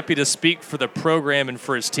was happy to speak for the program and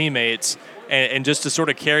for his teammates, and just to sort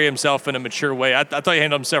of carry himself in a mature way. I thought he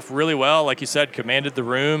handled himself really well. Like you said, commanded the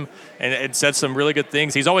room and said some really good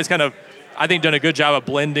things. He's always kind of, I think, done a good job of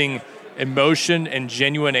blending emotion and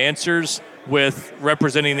genuine answers with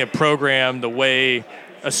representing the program the way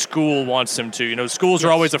a school wants them to. Schools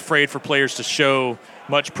are always afraid for players to show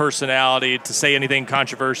much personality, to say anything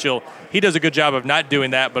controversial. He does a good job of not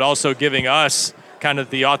doing that, but also giving us kind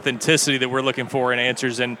of the authenticity that we're looking for in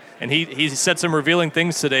answers. And he said some revealing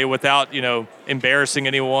things today without, embarrassing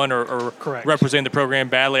anyone or representing the program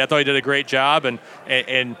badly. I thought he did a great job, and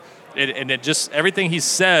it just, everything he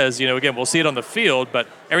says, again, we'll see it on the field, but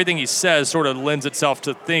everything he says sort of lends itself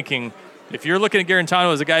to thinking, if you're looking at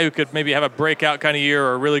Guarantano as a guy who could maybe have a breakout kind of year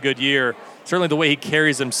or a really good year, certainly the way he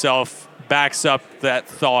carries himself backs up that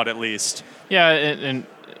thought at least. Yeah, and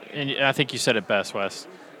I think you said it best, Wes.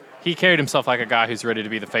 He carried himself like a guy who's ready to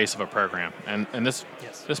be the face of a program. And this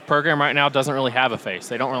program right now doesn't really have a face.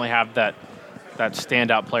 They don't really have that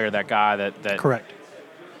standout player, that guy that correct,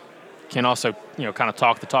 can also kind of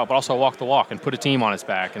talk the talk, but also walk the walk and put a team on his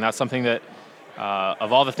back. And that's something that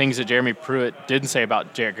of all the things that Jeremy Pruitt didn't say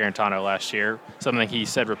about Jarrett Guarantano last year, something he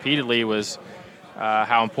said repeatedly was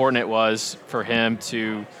how important it was for him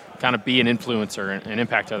to kind of be an influencer and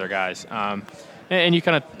impact other guys. And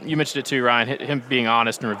you mentioned it too, Ryan, him being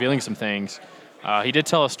honest and revealing some things. He did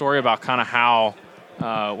tell a story about kind of how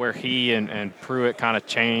where he and Pruitt kind of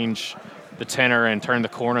changed the tenor and turned the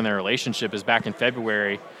corner in their relationship is back in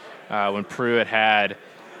February when Pruitt had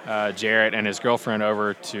Jarrett and his girlfriend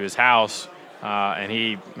over to his house, and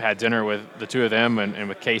he had dinner with the two of them and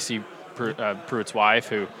with Casey, Pruitt's wife,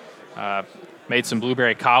 who made some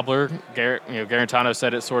blueberry cobbler. Guarantano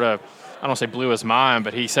said it sort of, I don't want to say blew his mind,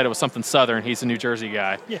 but he said it was something Southern. He's a New Jersey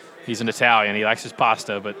guy. Yeah. He's an Italian. He likes his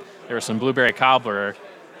pasta, but there was some blueberry cobbler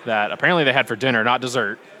that apparently they had for dinner, not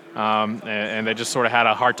dessert. And they just sort of had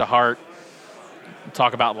a heart-to-heart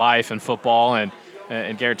talk about life and football. And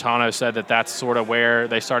Guarantano said that that's sort of where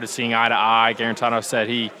they started seeing eye to eye. Guarantano said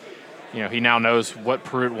he now knows what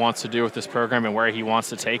Pruitt wants to do with this program and where he wants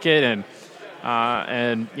to take it. And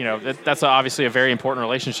that's obviously a very important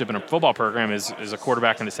relationship in a football program is a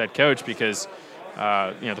quarterback and his head coach, because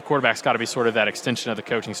the quarterback's got to be sort of that extension of the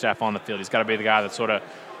coaching staff on the field. He's got to be the guy that sort of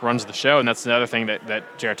runs the show. And that's another thing that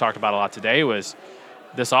Jared talked about a lot today was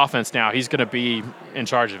this offense now. He's going to be in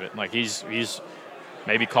charge of it. Like he's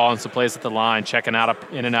maybe calling some plays at the line, checking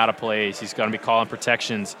out in and out of plays. He's going to be calling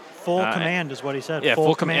protections. Full command is what he said. Yeah,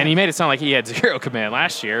 full command. And he made it sound like he had zero command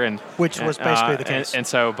last year, which was basically the case.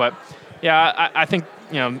 But yeah, I think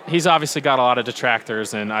he's obviously got a lot of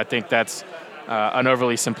detractors, and I think that's an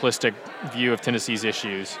overly simplistic view of Tennessee's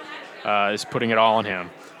issues, is putting it all on him.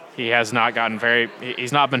 He has not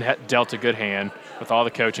he's not been dealt a good hand with all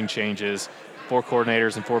the coaching changes, 4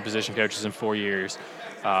 coordinators and 4 position coaches in 4 years.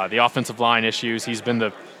 The offensive line issues, he's been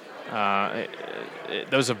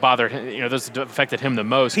those have bothered him, those have affected him the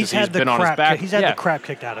most because he's been on his back. He's had the crap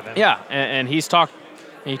kicked out of him. Yeah, and he talked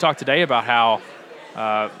today about how,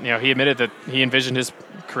 he admitted that he envisioned his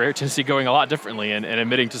career at Tennessee going a lot differently and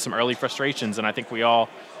admitting to some early frustrations, and I think we all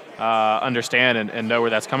understand and know where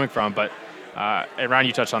that's coming from. But Ryan,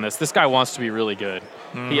 you touched on this. This guy wants to be really good.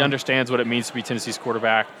 Mm-hmm. He understands what it means to be Tennessee's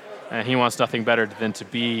quarterback, and he wants nothing better than to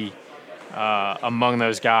be among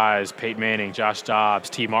those guys, Peyton Manning, Josh Dobbs,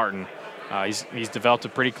 T. Martin. He's developed a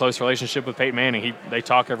pretty close relationship with Peyton Manning. They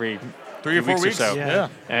talk every 3 or 4 weeks or so. Yeah.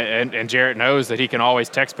 And Jarrett knows that he can always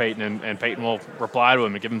text Peyton, and Peyton will reply to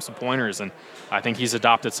him and give him some pointers. And I think he's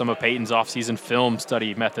adopted some of Peyton's offseason film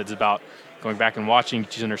study methods about going back and watching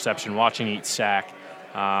each interception, watching each sack.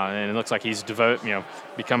 And it looks like he's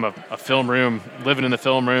become a film room, living in the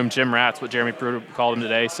film room. Jim Rat's what Jeremy Pruitt called him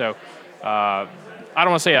today. So I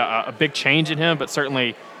don't want to say a big change in him, but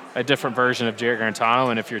certainly a different version of Jarrett Garantano.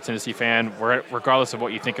 And if you're a Tennessee fan, regardless of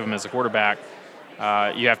what you think of him as a quarterback,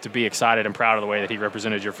 you have to be excited and proud of the way that he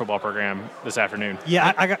represented your football program this afternoon.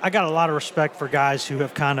 Yeah, I got a lot of respect for guys who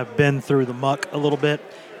have kind of been through the muck a little bit.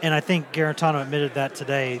 And I think Garantano admitted that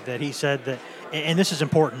today, that he said that, and this is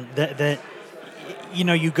important, that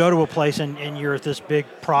you go to a place and you're this big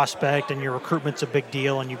prospect and your recruitment's a big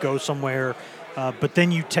deal and you go somewhere, but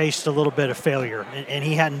then you taste a little bit of failure. And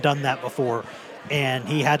he hadn't done that before. And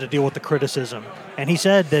he had to deal with the criticism. And he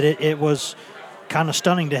said that it was kind of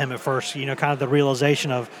stunning to him at first, kind of the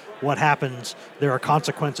realization of what happens. There are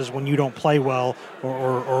consequences when you don't play well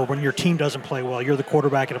or when your team doesn't play well. You're the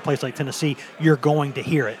quarterback at a place like Tennessee. You're going to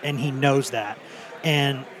hear it, and he knows that.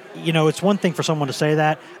 And, it's one thing for someone to say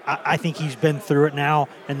that. I think he's been through it now,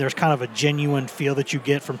 and there's kind of a genuine feel that you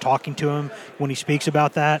get from talking to him when he speaks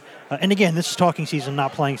about that. And, again, this is talking season,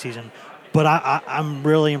 not playing season. But I'm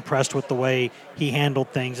really impressed with the way he handled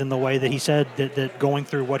things and the way that he said that going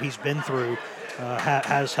through what he's been through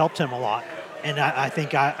has helped him a lot. And I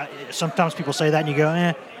think sometimes people say that and you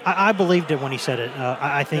go, I believed it when he said it.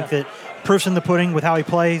 I think that proof's in the pudding with how he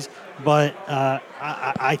plays, but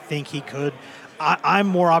I think he could. I'm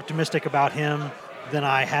more optimistic about him than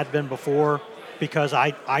I had been before because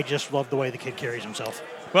I just love the way the kid carries himself.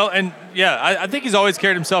 Well, and, I think he's always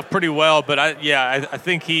carried himself pretty well, but I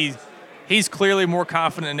think he's clearly more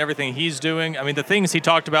confident in everything he's doing. I mean, the things he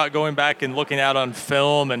talked about going back and looking out on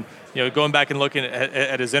film and, going back and looking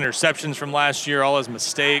at his interceptions from last year, all his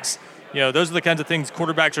mistakes, those are the kinds of things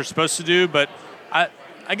quarterbacks are supposed to do. But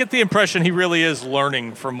I get the impression he really is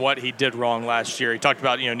learning from what he did wrong last year. He talked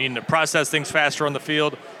about, needing to process things faster on the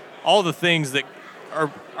field, all the things that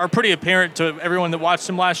are pretty apparent to everyone that watched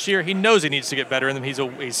him last year. He knows he needs to get better in them.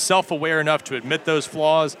 He's self-aware enough to admit those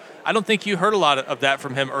flaws. I don't think you heard a lot of that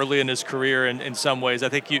from him early in his career in some ways. I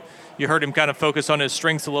think you heard him kind of focus on his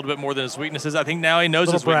strengths a little bit more than his weaknesses. I think now he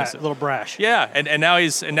knows his weaknesses. A little brash. Yeah, and now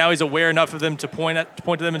he's aware enough of them to point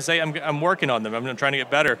to them and say, I'm working on them. I'm trying to get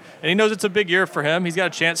better. And he knows it's a big year for him. He's got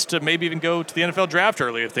a chance to maybe even go to the NFL draft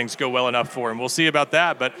early if things go well enough for him. We'll see about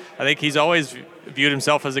that. But I think he's always viewed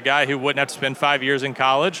himself as a guy who wouldn't have to spend 5 years in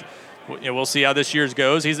college. We'll see how this year's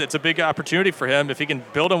goes. It's a big opportunity for him. If he can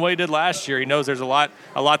build on what he did last year, he knows there's a lot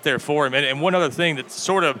there for him. And one other thing that's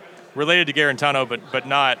sort of related to Garantano, but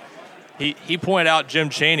not, he pointed out Jim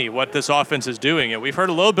Chaney, what this offense is doing. And we've heard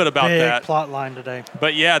a little bit about that. Big plot line today.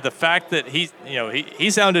 But, the fact that he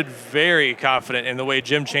sounded very confident in the way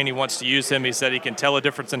Jim Chaney wants to use him. He said he can tell a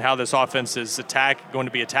difference in how this offense is going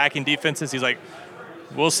to be attacking defenses. He's like,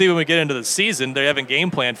 we'll see when we get into the season. They haven't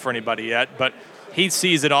game planned for anybody yet, but he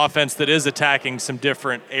sees an offense that is attacking some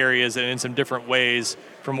different areas and in some different ways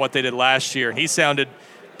from what they did last year. And he sounded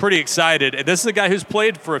pretty excited. And this is a guy who's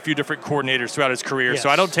played for a few different coordinators throughout his career, so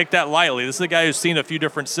I don't take that lightly. This is a guy who's seen a few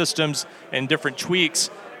different systems and different tweaks,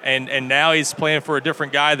 and now he's playing for a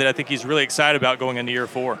different guy that I think he's really excited about going into year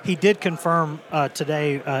 4. He did confirm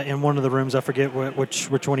today in one of the rooms, I forget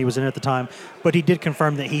which one he was in at the time, but he did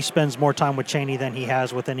confirm that he spends more time with Chaney than he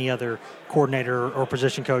has with any other coordinator or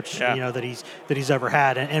position coach that he's ever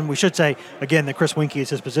had. And we should say, again, that Chris Weinke is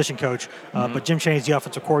his position coach, but Jim Chaney is the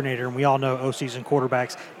offensive coordinator, and we all know OCs and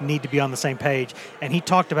quarterbacks need to be on the same page. And he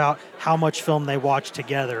talked about how much film they watched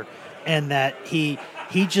together and that he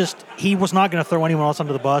was not going to throw anyone else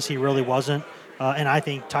under the bus. He really wasn't. And I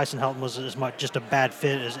think Tyson Helton was as much just a bad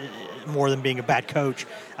fit as more than being a bad coach.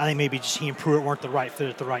 I think maybe just he and Pruitt weren't the right fit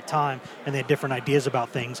at the right time, and they had different ideas about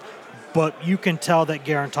things. But you can tell that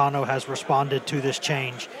Garantano has responded to this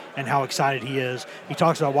change and how excited he is. He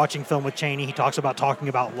talks about watching film with Chaney. He talks about talking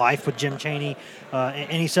about life with Jim Chaney.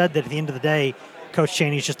 And he said that at the end of the day, Coach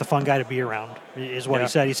Chaney is just a fun guy to be around, is what he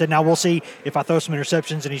said. He said, now we'll see if I throw some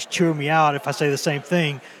interceptions and he's chewing me out if I say the same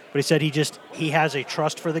thing. But he said he has a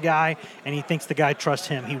trust for the guy, and he thinks the guy trusts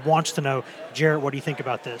him. He wants to know, Jarrett, what do you think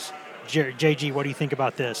about this? JG, what do you think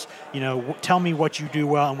about this? Tell me what you do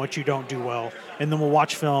well and what you don't do well. And then we'll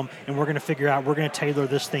watch film, and we're going to figure out, we're going to tailor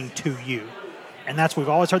this thing to you. And we've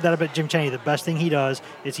always heard that about Jim Chaney. The best thing he does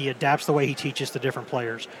is he adapts the way he teaches to different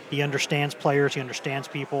players. He understands players, he understands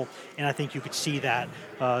people, and I think you could see that,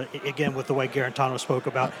 again, with the way Garantano spoke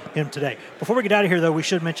about him today. Before we get out of here, though, we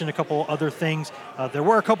should mention a couple other things. There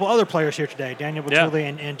were a couple other players here today, Daniel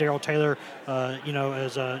Bituli and Darrell Taylor,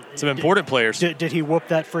 as some important players. Did he whoop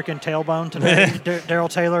that freaking tailbone today, Darrell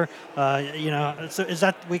Taylor? So is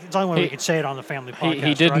that it's the only way we can say it on the family podcast,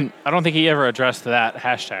 he didn't. Right? I don't think he ever addressed that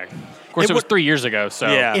hashtag. Of course, it was 3 years ago. So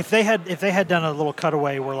if they had done a little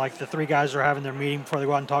cutaway where like the three guys are having their meeting before they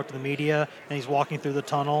go out and talk to the media, and he's walking through the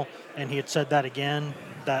tunnel, and he had said that again,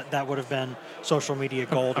 that would have been social media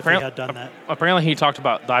gold if he had done that. Apparently, he talked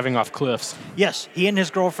about diving off cliffs. Yes, he and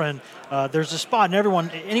his girlfriend. There's a spot,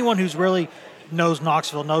 and anyone who's really knows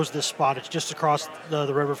Knoxville knows this spot. It's just across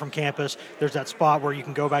the river from campus. There's that spot where you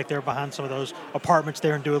can go back there behind some of those apartments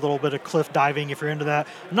there and do a little bit of cliff diving if you're into that.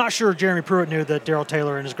 I'm not sure Jeremy Pruitt knew that Darrell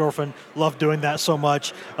Taylor and his girlfriend loved doing that so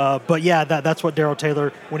much. But yeah, that's what Darrell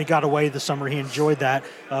Taylor, when he got away this summer, he enjoyed that.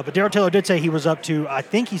 But Darrell Taylor did say he was up to, I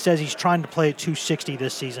think he says he's trying to play at 260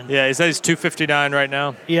 this season. Yeah, he says he's 259 right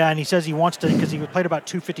now. Yeah, and he says he wants to, because he played about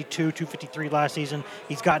 252, 253 last season.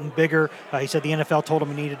 He's gotten bigger. He said the NFL told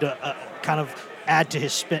him he needed to kind of add to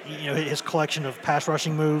his his collection of pass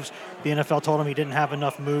rushing moves. The NFL told him he didn't have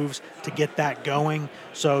enough moves to get that going,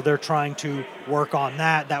 so they're trying to work on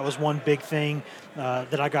that. That was one big thing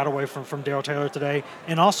that I got away from Darrell Taylor today,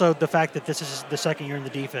 and also the fact that this is the second year in the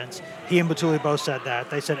defense. He and Bituli both said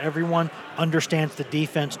that. They said everyone understands the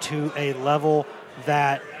defense to a level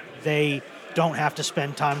that they don't have to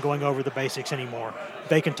spend time going over the basics anymore.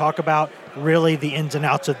 They can talk about really the ins and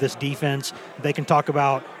outs of this defense. They can talk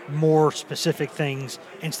about more specific things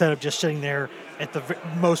instead of just sitting there at the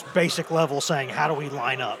most basic level saying, how do we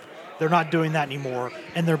line up? They're not doing that anymore,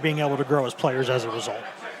 and they're being able to grow as players as a result.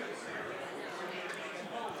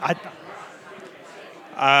 I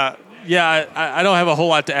don't have a whole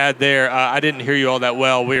lot to add there. I didn't hear you all that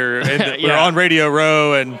well. We're on Radio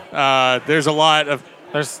Row, and there's a lot of...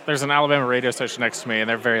 There's an Alabama radio station next to me, and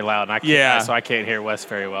they're very loud, and so I can't hear Wes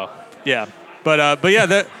very well. Yeah, but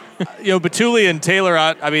yeah, Bituli and Taylor.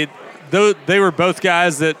 I mean, they were both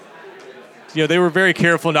guys that, they were very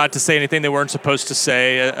careful not to say anything they weren't supposed to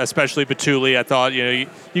say. Especially Bituli, I thought,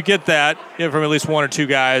 you get that from at least one or two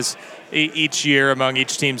guys each year among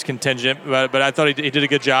each team's contingent. But I thought he did a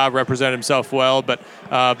good job, represented himself well. But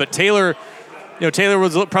Taylor. Taylor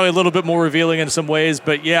was probably a little bit more revealing in some ways,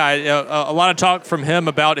 but yeah, a lot of talk from him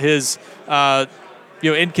about his,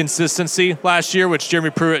 inconsistency last year, which Jeremy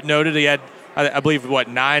Pruitt noted. He had, I believe,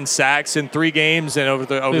 9 sacks in 3 games, and over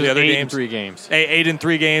the other games, 8 in 3 games. 8 in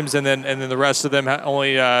 3 games, and then the rest of them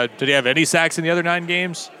only. Did he have any sacks in the other 9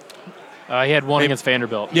 games? He had 1 against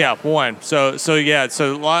Vanderbilt. Yeah, 1. So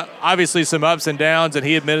obviously some ups and downs, and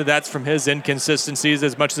he admitted that's from his inconsistencies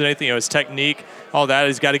as much as anything. His technique, all that,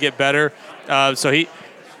 he's got to get better. So he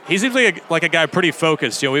seems like a guy pretty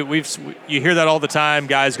focused. You hear that all the time.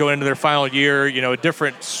 Guys going into their final year, a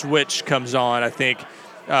different switch comes on. I think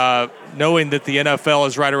knowing that the NFL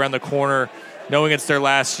is right around the corner, knowing it's their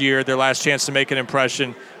last year, their last chance to make an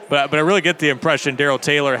impression. But I really get the impression Darrell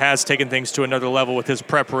Taylor has taken things to another level with his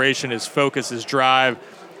preparation, his focus, his drive.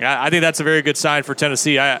 I think that's a very good sign for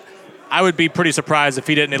Tennessee. I would be pretty surprised if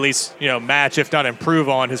he didn't at least match, if not improve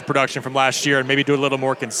on his production from last year and maybe do a little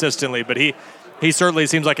more consistently. But he certainly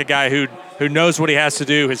seems like a guy who knows what he has to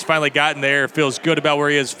do, has finally gotten there, feels good about where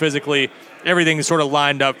he is physically. Everything's sort of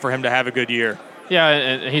lined up for him to have a good year. Yeah,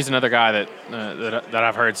 and he's another guy that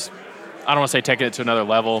I've heard, I don't want to say taking it to another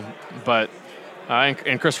level, but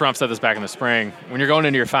and Chris Rump said this back in the spring, when you're going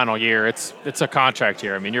into your final year, it's a contract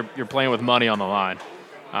year. I mean, you're playing with money on the line.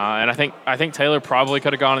 And I think Taylor probably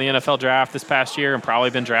could have gone in the NFL draft this past year and probably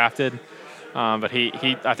been drafted. But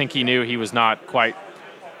I think he knew he was not quite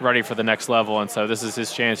ready for the next level, and so this is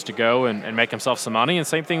his chance to go and make himself some money. And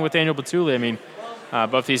same thing with Daniel Bituli. I mean,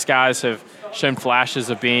 both these guys have shown flashes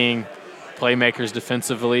of being playmakers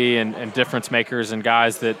defensively and difference makers and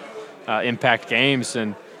guys that impact games.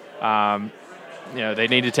 And they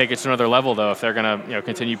need to take it to another level, though, if they're going to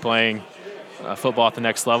continue playing football at the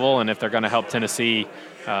next level, and if they're going to help Tennessee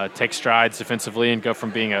take strides defensively and go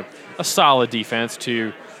from being a solid defense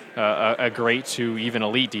to a great to even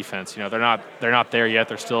elite defense. They're not there yet.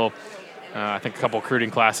 They're still, I think, a couple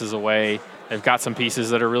recruiting classes away. They've got some pieces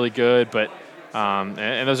that are really good, but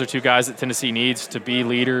and those are two guys that Tennessee needs to be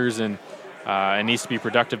leaders and needs to be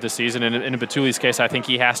productive this season. And in Batuli's case, I think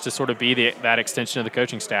he has to sort of be that extension of the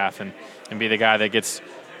coaching staff and be the guy that gets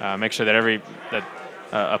make sure that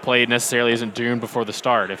a play necessarily isn't doomed before the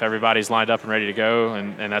start. If everybody's lined up and ready to go,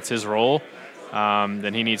 and that's his role,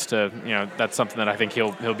 then he needs to, that's something that I think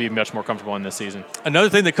he'll be much more comfortable in this season. Another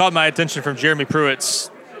thing that caught my attention from Jeremy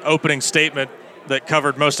Pruitt's opening statement that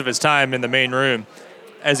covered most of his time in the main room,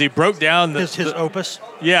 as he broke down his opus.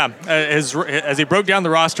 Yeah, as he broke down the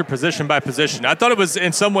roster position by position, I thought it was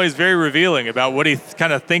in some ways very revealing about what he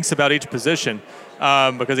kind of thinks about each position.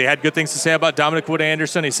 Because he had good things to say about Dominic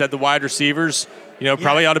Wood-Anderson. He said the wide receivers,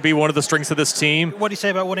 probably ought to be one of the strengths of this team. What did he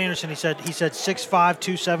say about Wood-Anderson? He said 6'5",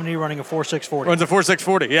 270, running a 4.640. Runs a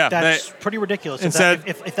 4.640, yeah. That's pretty ridiculous. And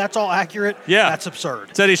if that's all accurate, that's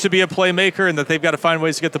absurd. Said he should be a playmaker and that they've got to find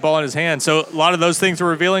ways to get the ball in his hand. So a lot of those things were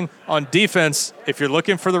revealing. On defense, if you're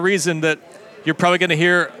looking for the reason that you're probably going to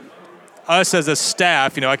hear us as a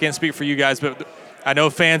staff, I can't speak for you guys, but I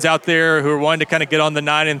know fans out there who are wanting to kind of get on the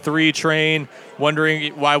 9-3 train,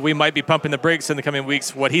 wondering why we might be pumping the brakes in the coming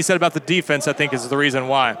weeks. What he said about the defense, I think, is the reason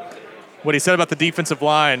why. What he said about the defensive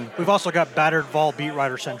line. We've also got battered Vol beat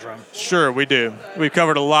writer syndrome. Sure, we do. We've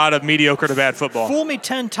covered a lot of mediocre to bad football. Fool me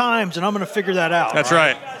 10 times, and I'm going to figure that out. That's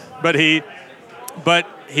right. But he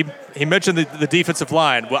mentioned the defensive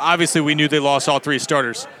line. Well, obviously, we knew they lost all three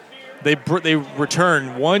starters. They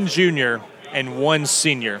returned one junior and one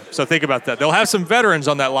senior. So think about that. They'll have some veterans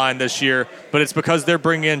on that line this year, but it's because they're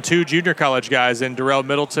bringing in two junior college guys in Darrell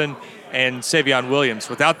Middleton and Savion Williams.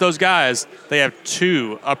 Without those guys, they have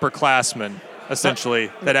two upperclassmen,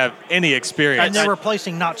 essentially, that have any experience. And they're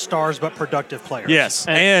replacing not stars, but productive players. Yes,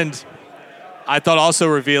 and I thought also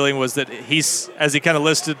revealing was that as he kind of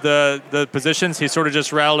listed the positions, he sort of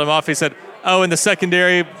just rattled them off. He said, in the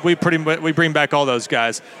secondary, we bring back all those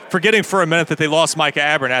guys, forgetting for a minute that they lost Micah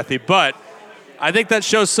Abernathy, but I think that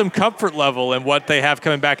shows some comfort level in what they have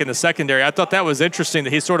coming back in the secondary. I thought that was interesting that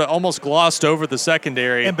he sort of almost glossed over the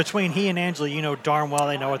secondary. And between he and Angela, darn well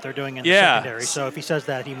they know what they're doing in the secondary. So if he says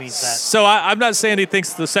that, he means that. So I'm not saying he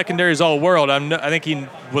thinks the secondary is all world. I think he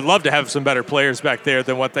would love to have some better players back there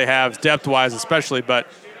than what they have, depth-wise especially. But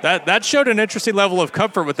that showed an interesting level of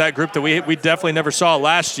comfort with that group that we definitely never saw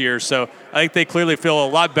last year. So I think they clearly feel a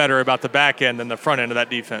lot better about the back end than the front end of that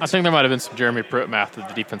defense. I think there might have been some Jeremy Pruitt math with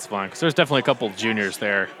the defensive line because there's definitely a couple of juniors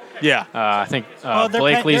there. Yeah. I think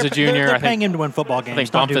Blakely's a junior. They're paying him to win football games. I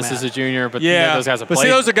think Bumpus is a junior, but those guys have played. But see,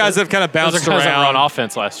 those are guys that have kind of bounced those are guys around. that were on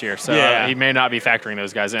offense last year, so he may not be factoring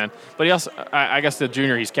those guys in. But he also, I guess the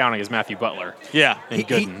junior he's counting is Matthew Butler. Yeah. And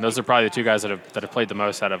Gooden. Those are probably the two guys that have played the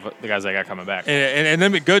most out of the guys that got coming back. And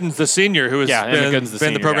then Gooden's the senior who has been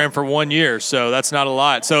in the program for 1 year, so that's not a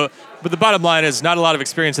lot. But the bottom line is not a lot of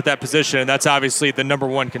experience at that position, and that's obviously the number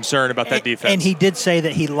one concern about that defense. And he did say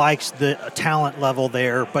that he likes the talent level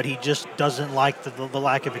there, but he just doesn't like the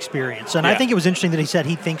lack of experience. And I think it was interesting that he said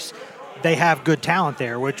he thinks they have good talent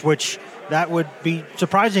there, which that would be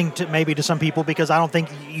surprising to some people because I don't think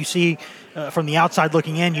you see from the outside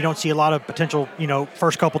looking in, you don't see a lot of potential,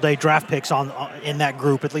 first couple day draft picks in that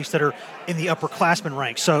group, at least that are in the upperclassmen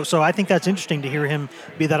ranks. So I think that's interesting to hear him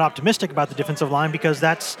be that optimistic about the defensive line because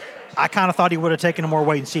I kind of thought he would have taken a more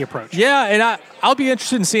wait-and-see approach. Yeah, and I'll be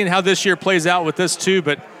interested in seeing how this year plays out with this too,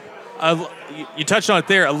 but you touched on it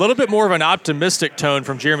there, a little bit more of an optimistic tone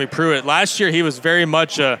from Jeremy Pruitt. Last year he was very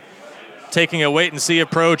much taking a wait-and-see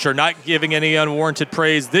approach or not giving any unwarranted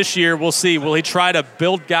praise. This year we'll see. Will he try to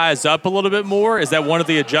build guys up a little bit more? Is that one of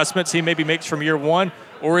the adjustments he maybe makes from year one?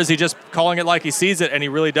 Or is he just calling it like he sees it and he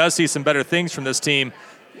really does see some better things from this team?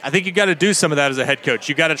 I think you got to do some of that as a head coach.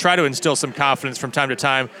 You got to try to instill some confidence from time to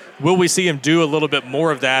time. Will we see him do a little bit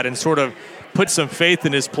more of that and sort of put some faith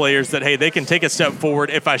in his players that, hey, they can take a step forward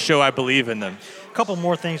if I show I believe in them? A couple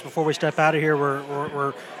more things before we step out of here.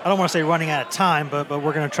 We're I don't want to say running out of time, but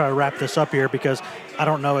we're going to try to wrap this up here because I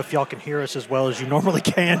don't know if y'all can hear us as well as you normally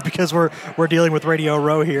can because we're dealing with Radio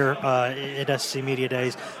Row here at SEC Media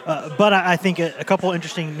Days. But I think a couple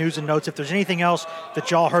interesting news and notes. If there's anything else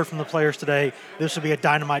that y'all heard from the players today, this would be a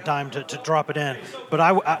dynamite time to drop it in. But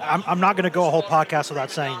I'm not going to go a whole podcast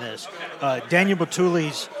without saying this. Daniel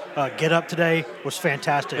Batuli's get up today was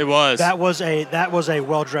fantastic. It was. That was a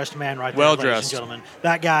well-dressed man right there, ladies and gentlemen.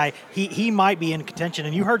 That guy, he might be in contention,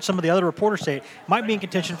 and you heard some of the other reporters say it, might be in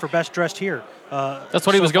contention for best dressed here That's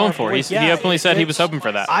what he was going for. He openly said he was hoping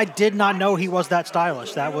for that. I did not know he was that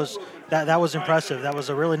stylish. That was impressive. That was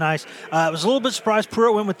a really nice. I was a little bit surprised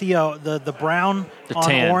Pruitt went with the brown on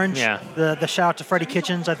tan, orange. yeah. The shout out to Freddie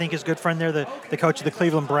Kitchens, I think his good friend there, the coach of the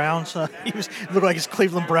Cleveland Browns. He looked like his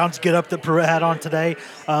Cleveland Browns get up that Pruitt had on today.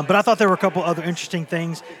 But I thought there were a couple other interesting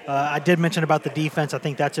things. I did mention about the defense. I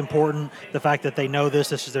think that's important. The fact that they know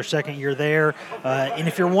this is their second year there. And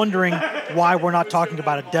if you're wondering why we're not talking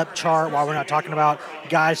about a depth chart, why we're not talking about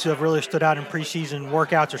guys who have really stood out in preseason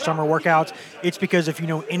workouts or summer workouts, it's because if you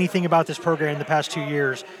know anything about this program in the past 2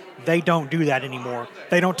 years, they don't do that anymore.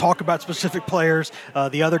 They don't talk about specific players.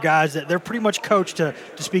 The other guys, they're pretty much coached to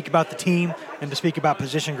speak about the team and to speak about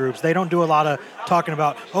position groups. They don't do a lot of talking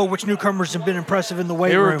about, which newcomers have been impressive in the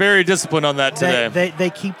weight room. They were very disciplined on that today.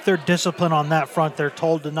 They keep their discipline on that front. They're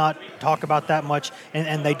told to not talk about that much,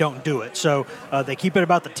 and they don't do it. So they keep it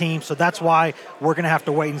about the team. So that's why we're going to have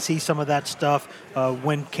to wait and see some of that stuff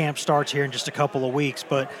when camp starts here in just a couple of weeks.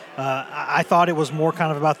 But I thought it was more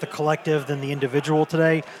kind of about the collective than the individual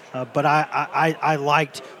today. But I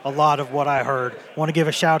liked a lot of what I heard. I want to give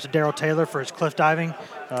a shout out to Darrell Taylor for his cliff diving.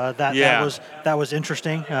 That was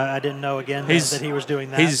interesting. I didn't know again that he was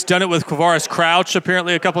doing that. He's done it with Quavaris Crouch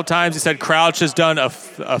apparently a couple of times. He said Crouch has done a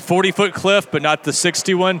 40-foot cliff, but not the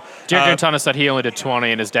 60 one. Jared Garantano said he only did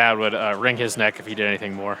 20, and his dad would wring his neck if he did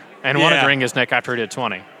anything more, and wanted to wring his neck after he did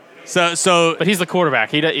 20. But he's the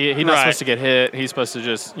quarterback. He's not supposed to get hit. He's supposed to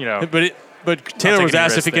just But Taylor was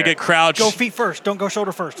asked if he could get Crouch. Go feet first. Don't go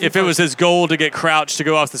shoulder first. If it was his goal to get Crouch to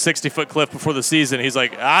go off the 60-foot cliff before the season, he's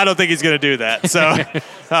like, I don't think he's going to do that.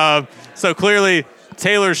 So, so clearly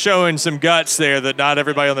Taylor's showing some guts there that not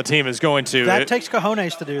everybody on the team is going to. That takes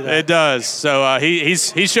cojones to do that. It does. So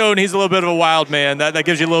he's shown he's a little bit of a wild man. That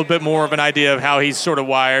gives you a little bit more of an idea of how he's sort of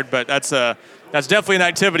wired. But that's definitely an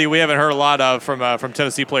activity we haven't heard a lot of from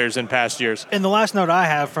Tennessee players in past years. And the last note I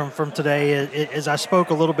have from today is I spoke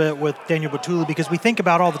a little bit with Daniel Batuli, because we think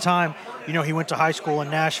about all the time, he went to high school in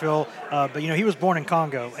Nashville, but, he was born in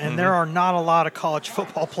Congo. And there are not a lot of college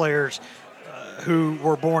football players who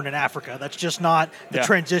were born in Africa. That's just not the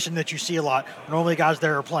transition that you see a lot. Normally guys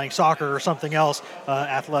there are playing soccer or something else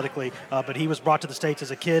athletically. But he was brought to the States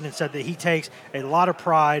as a kid and said that he takes a lot of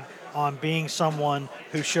pride on being someone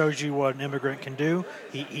who shows you what an immigrant can do.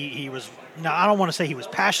 He was, now I don't want to say he was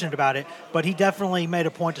passionate about it, but he definitely made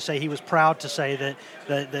a point to say he was proud to say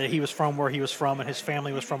that he was from where he was from and his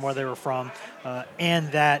family was from where they were from,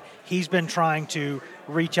 and that he's been trying to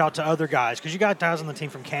reach out to other guys, because you got guys on the team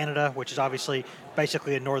from Canada, which is obviously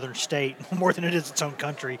basically a northern state more than it is its own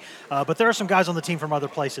country, but there are some guys on the team from other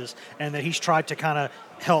places, and that he's tried to kind of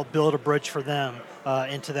help build a bridge for them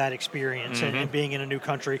into that experience and being in a new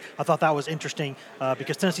country. I thought that was interesting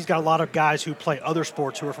because Tennessee's got a lot of guys who play other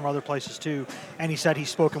sports who are from other places too, and he said he's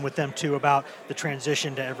spoken with them too about the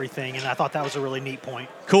transition to everything, and I thought that was a really neat point.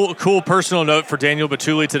 Cool personal note for Daniel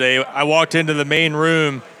Batuli today. I walked into the main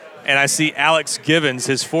room and I see Alex Givens,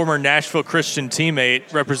 his former Nashville Christian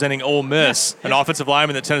teammate, representing Ole Miss, an offensive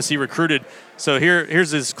lineman that Tennessee recruited. So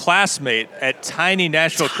here's his classmate at tiny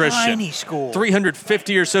Nashville Christian. Tiny school.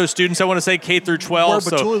 350 or so students, I want to say, K through 12.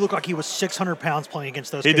 Where Batuli looked like he was 600 pounds playing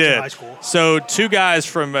against those kids in high school. So two guys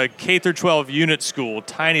from a K through 12 unit school,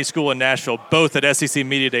 tiny school in Nashville, both at SEC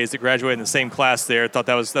Media Days that graduated in the same class there. I thought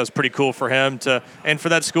that was pretty cool for him and for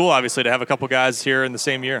that school, obviously, to have a couple guys here in the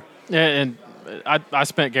same year. Yeah, and I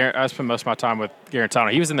spent most of my time with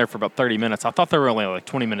Garantano. He was in there for about 30 minutes. I thought there were only like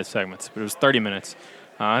 20-minute segments, but it was 30 minutes.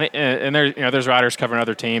 And there's writers covering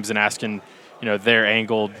other teams and asking, their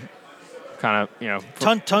angled kind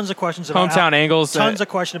of, tons of questions about hometown angles. Tons of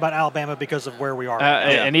questions about Alabama because of where we are.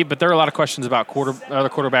 But there are a lot of questions about other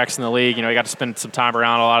quarterbacks in the league. He got to spend some time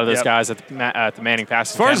around a lot of those guys at the Manning Passing Academy.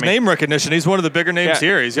 As far as name recognition, he's one of the bigger names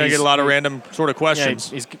here. He's going to get a lot of random sort of questions.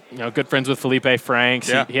 He's good friends with Felipe Franks.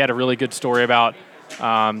 Yeah. He had a really good story about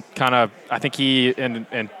I think he and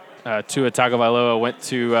Tua Tagovailoa went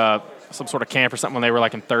to some sort of camp or something when they were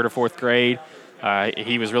like in third or fourth grade.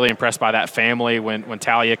 He was really impressed by that family when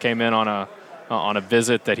Talia came in on a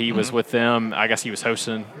visit that he was with them. I guess he was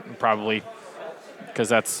hosting probably because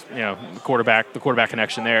that's the quarterback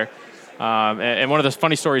connection there. And one of the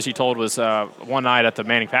funny stories he told was one night at the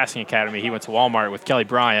Manning Passing Academy, he went to Walmart with Kelly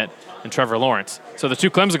Bryant and Trevor Lawrence. So the two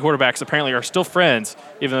Clemson quarterbacks apparently are still friends,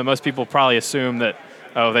 even though most people probably assume that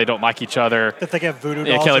they don't like each other. That they get voodoo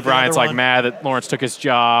dolls. Kelly Bryant's like mad that Lawrence took his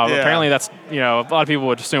job. Yeah. Apparently that's, a lot of people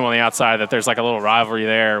would assume on the outside that there's like a little rivalry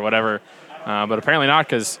there or whatever. But apparently not,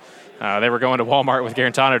 because they were going to Walmart with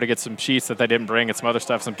Garantano to get some sheets that they didn't bring and some other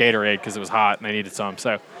stuff, some Gatorade because it was hot and they needed some.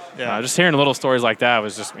 So just hearing little stories like that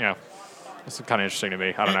was just, It's kind of interesting to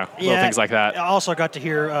me. I don't know. Little things like that. I also got to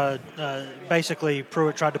hear basically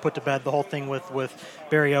Pruitt tried to put to bed the whole thing with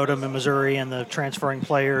Barry Odom in Missouri and the transferring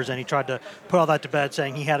players, and he tried to put all that to bed,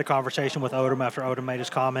 saying he had a conversation with Odom after Odom made his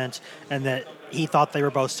comments, and that he thought they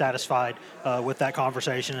were both satisfied with that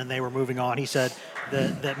conversation and they were moving on. He said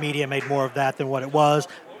that media made more of that than what it was.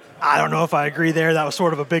 I don't know if I agree there. That was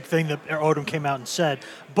sort of a big thing that Odom came out and said.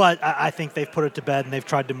 But I think they've put it to bed and they've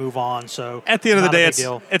tried to move on. So at the end of the day,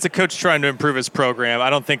 it's a coach trying to improve his program.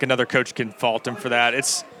 I don't think another coach can fault him for that.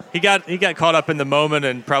 He got caught up in the moment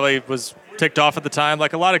and probably was ticked off at the time,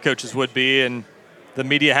 like a lot of coaches would be. And the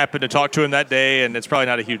media happened to talk to him that day, and it's probably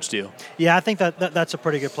not a huge deal. Yeah, I think that's a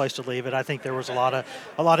pretty good place to leave it. I think there was a lot of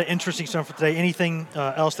interesting stuff for today. Anything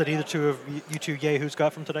else that either two of you two yahoos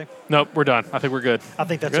got from today? Nope, we're done. I think we're good. I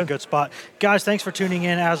think that's a good spot. Guys, thanks for tuning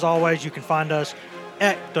in. As always, you can find us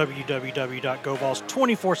at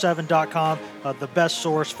www.govols247.com, the best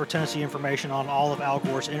source for Tennessee information on all of Al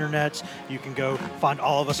Gore's internets. You can go find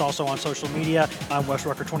all of us also on social media. I'm Wes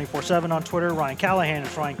Rucker 24/7 on Twitter. Ryan Callahan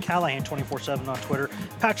is Ryan Callahan 24/7 on Twitter.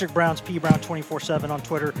 Patrick Brown's P Brown 24/7 on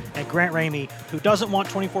Twitter. And Grant Ramey, who doesn't want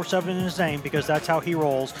 24/7 in his name because that's how he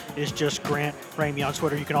rolls, is just Grant Ramey on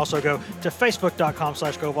Twitter. You can also go to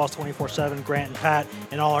facebook.com/GoVols247. Grant and Pat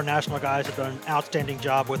and all our national guys have done an outstanding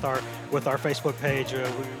job with our Facebook page.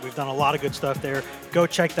 We've done a lot of good stuff there. Go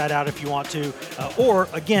check that out if you want to. Or,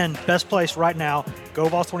 again, best place right now,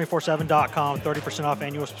 GoVols247.com, 30% off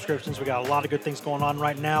annual subscriptions. We got a lot of good things going on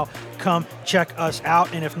right now. Come check us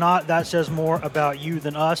out. And if not, that says more about you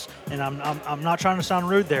than us. And I'm not trying to sound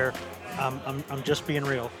rude there. I'm just being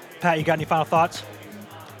real. Pat, you got any final thoughts?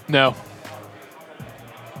 No.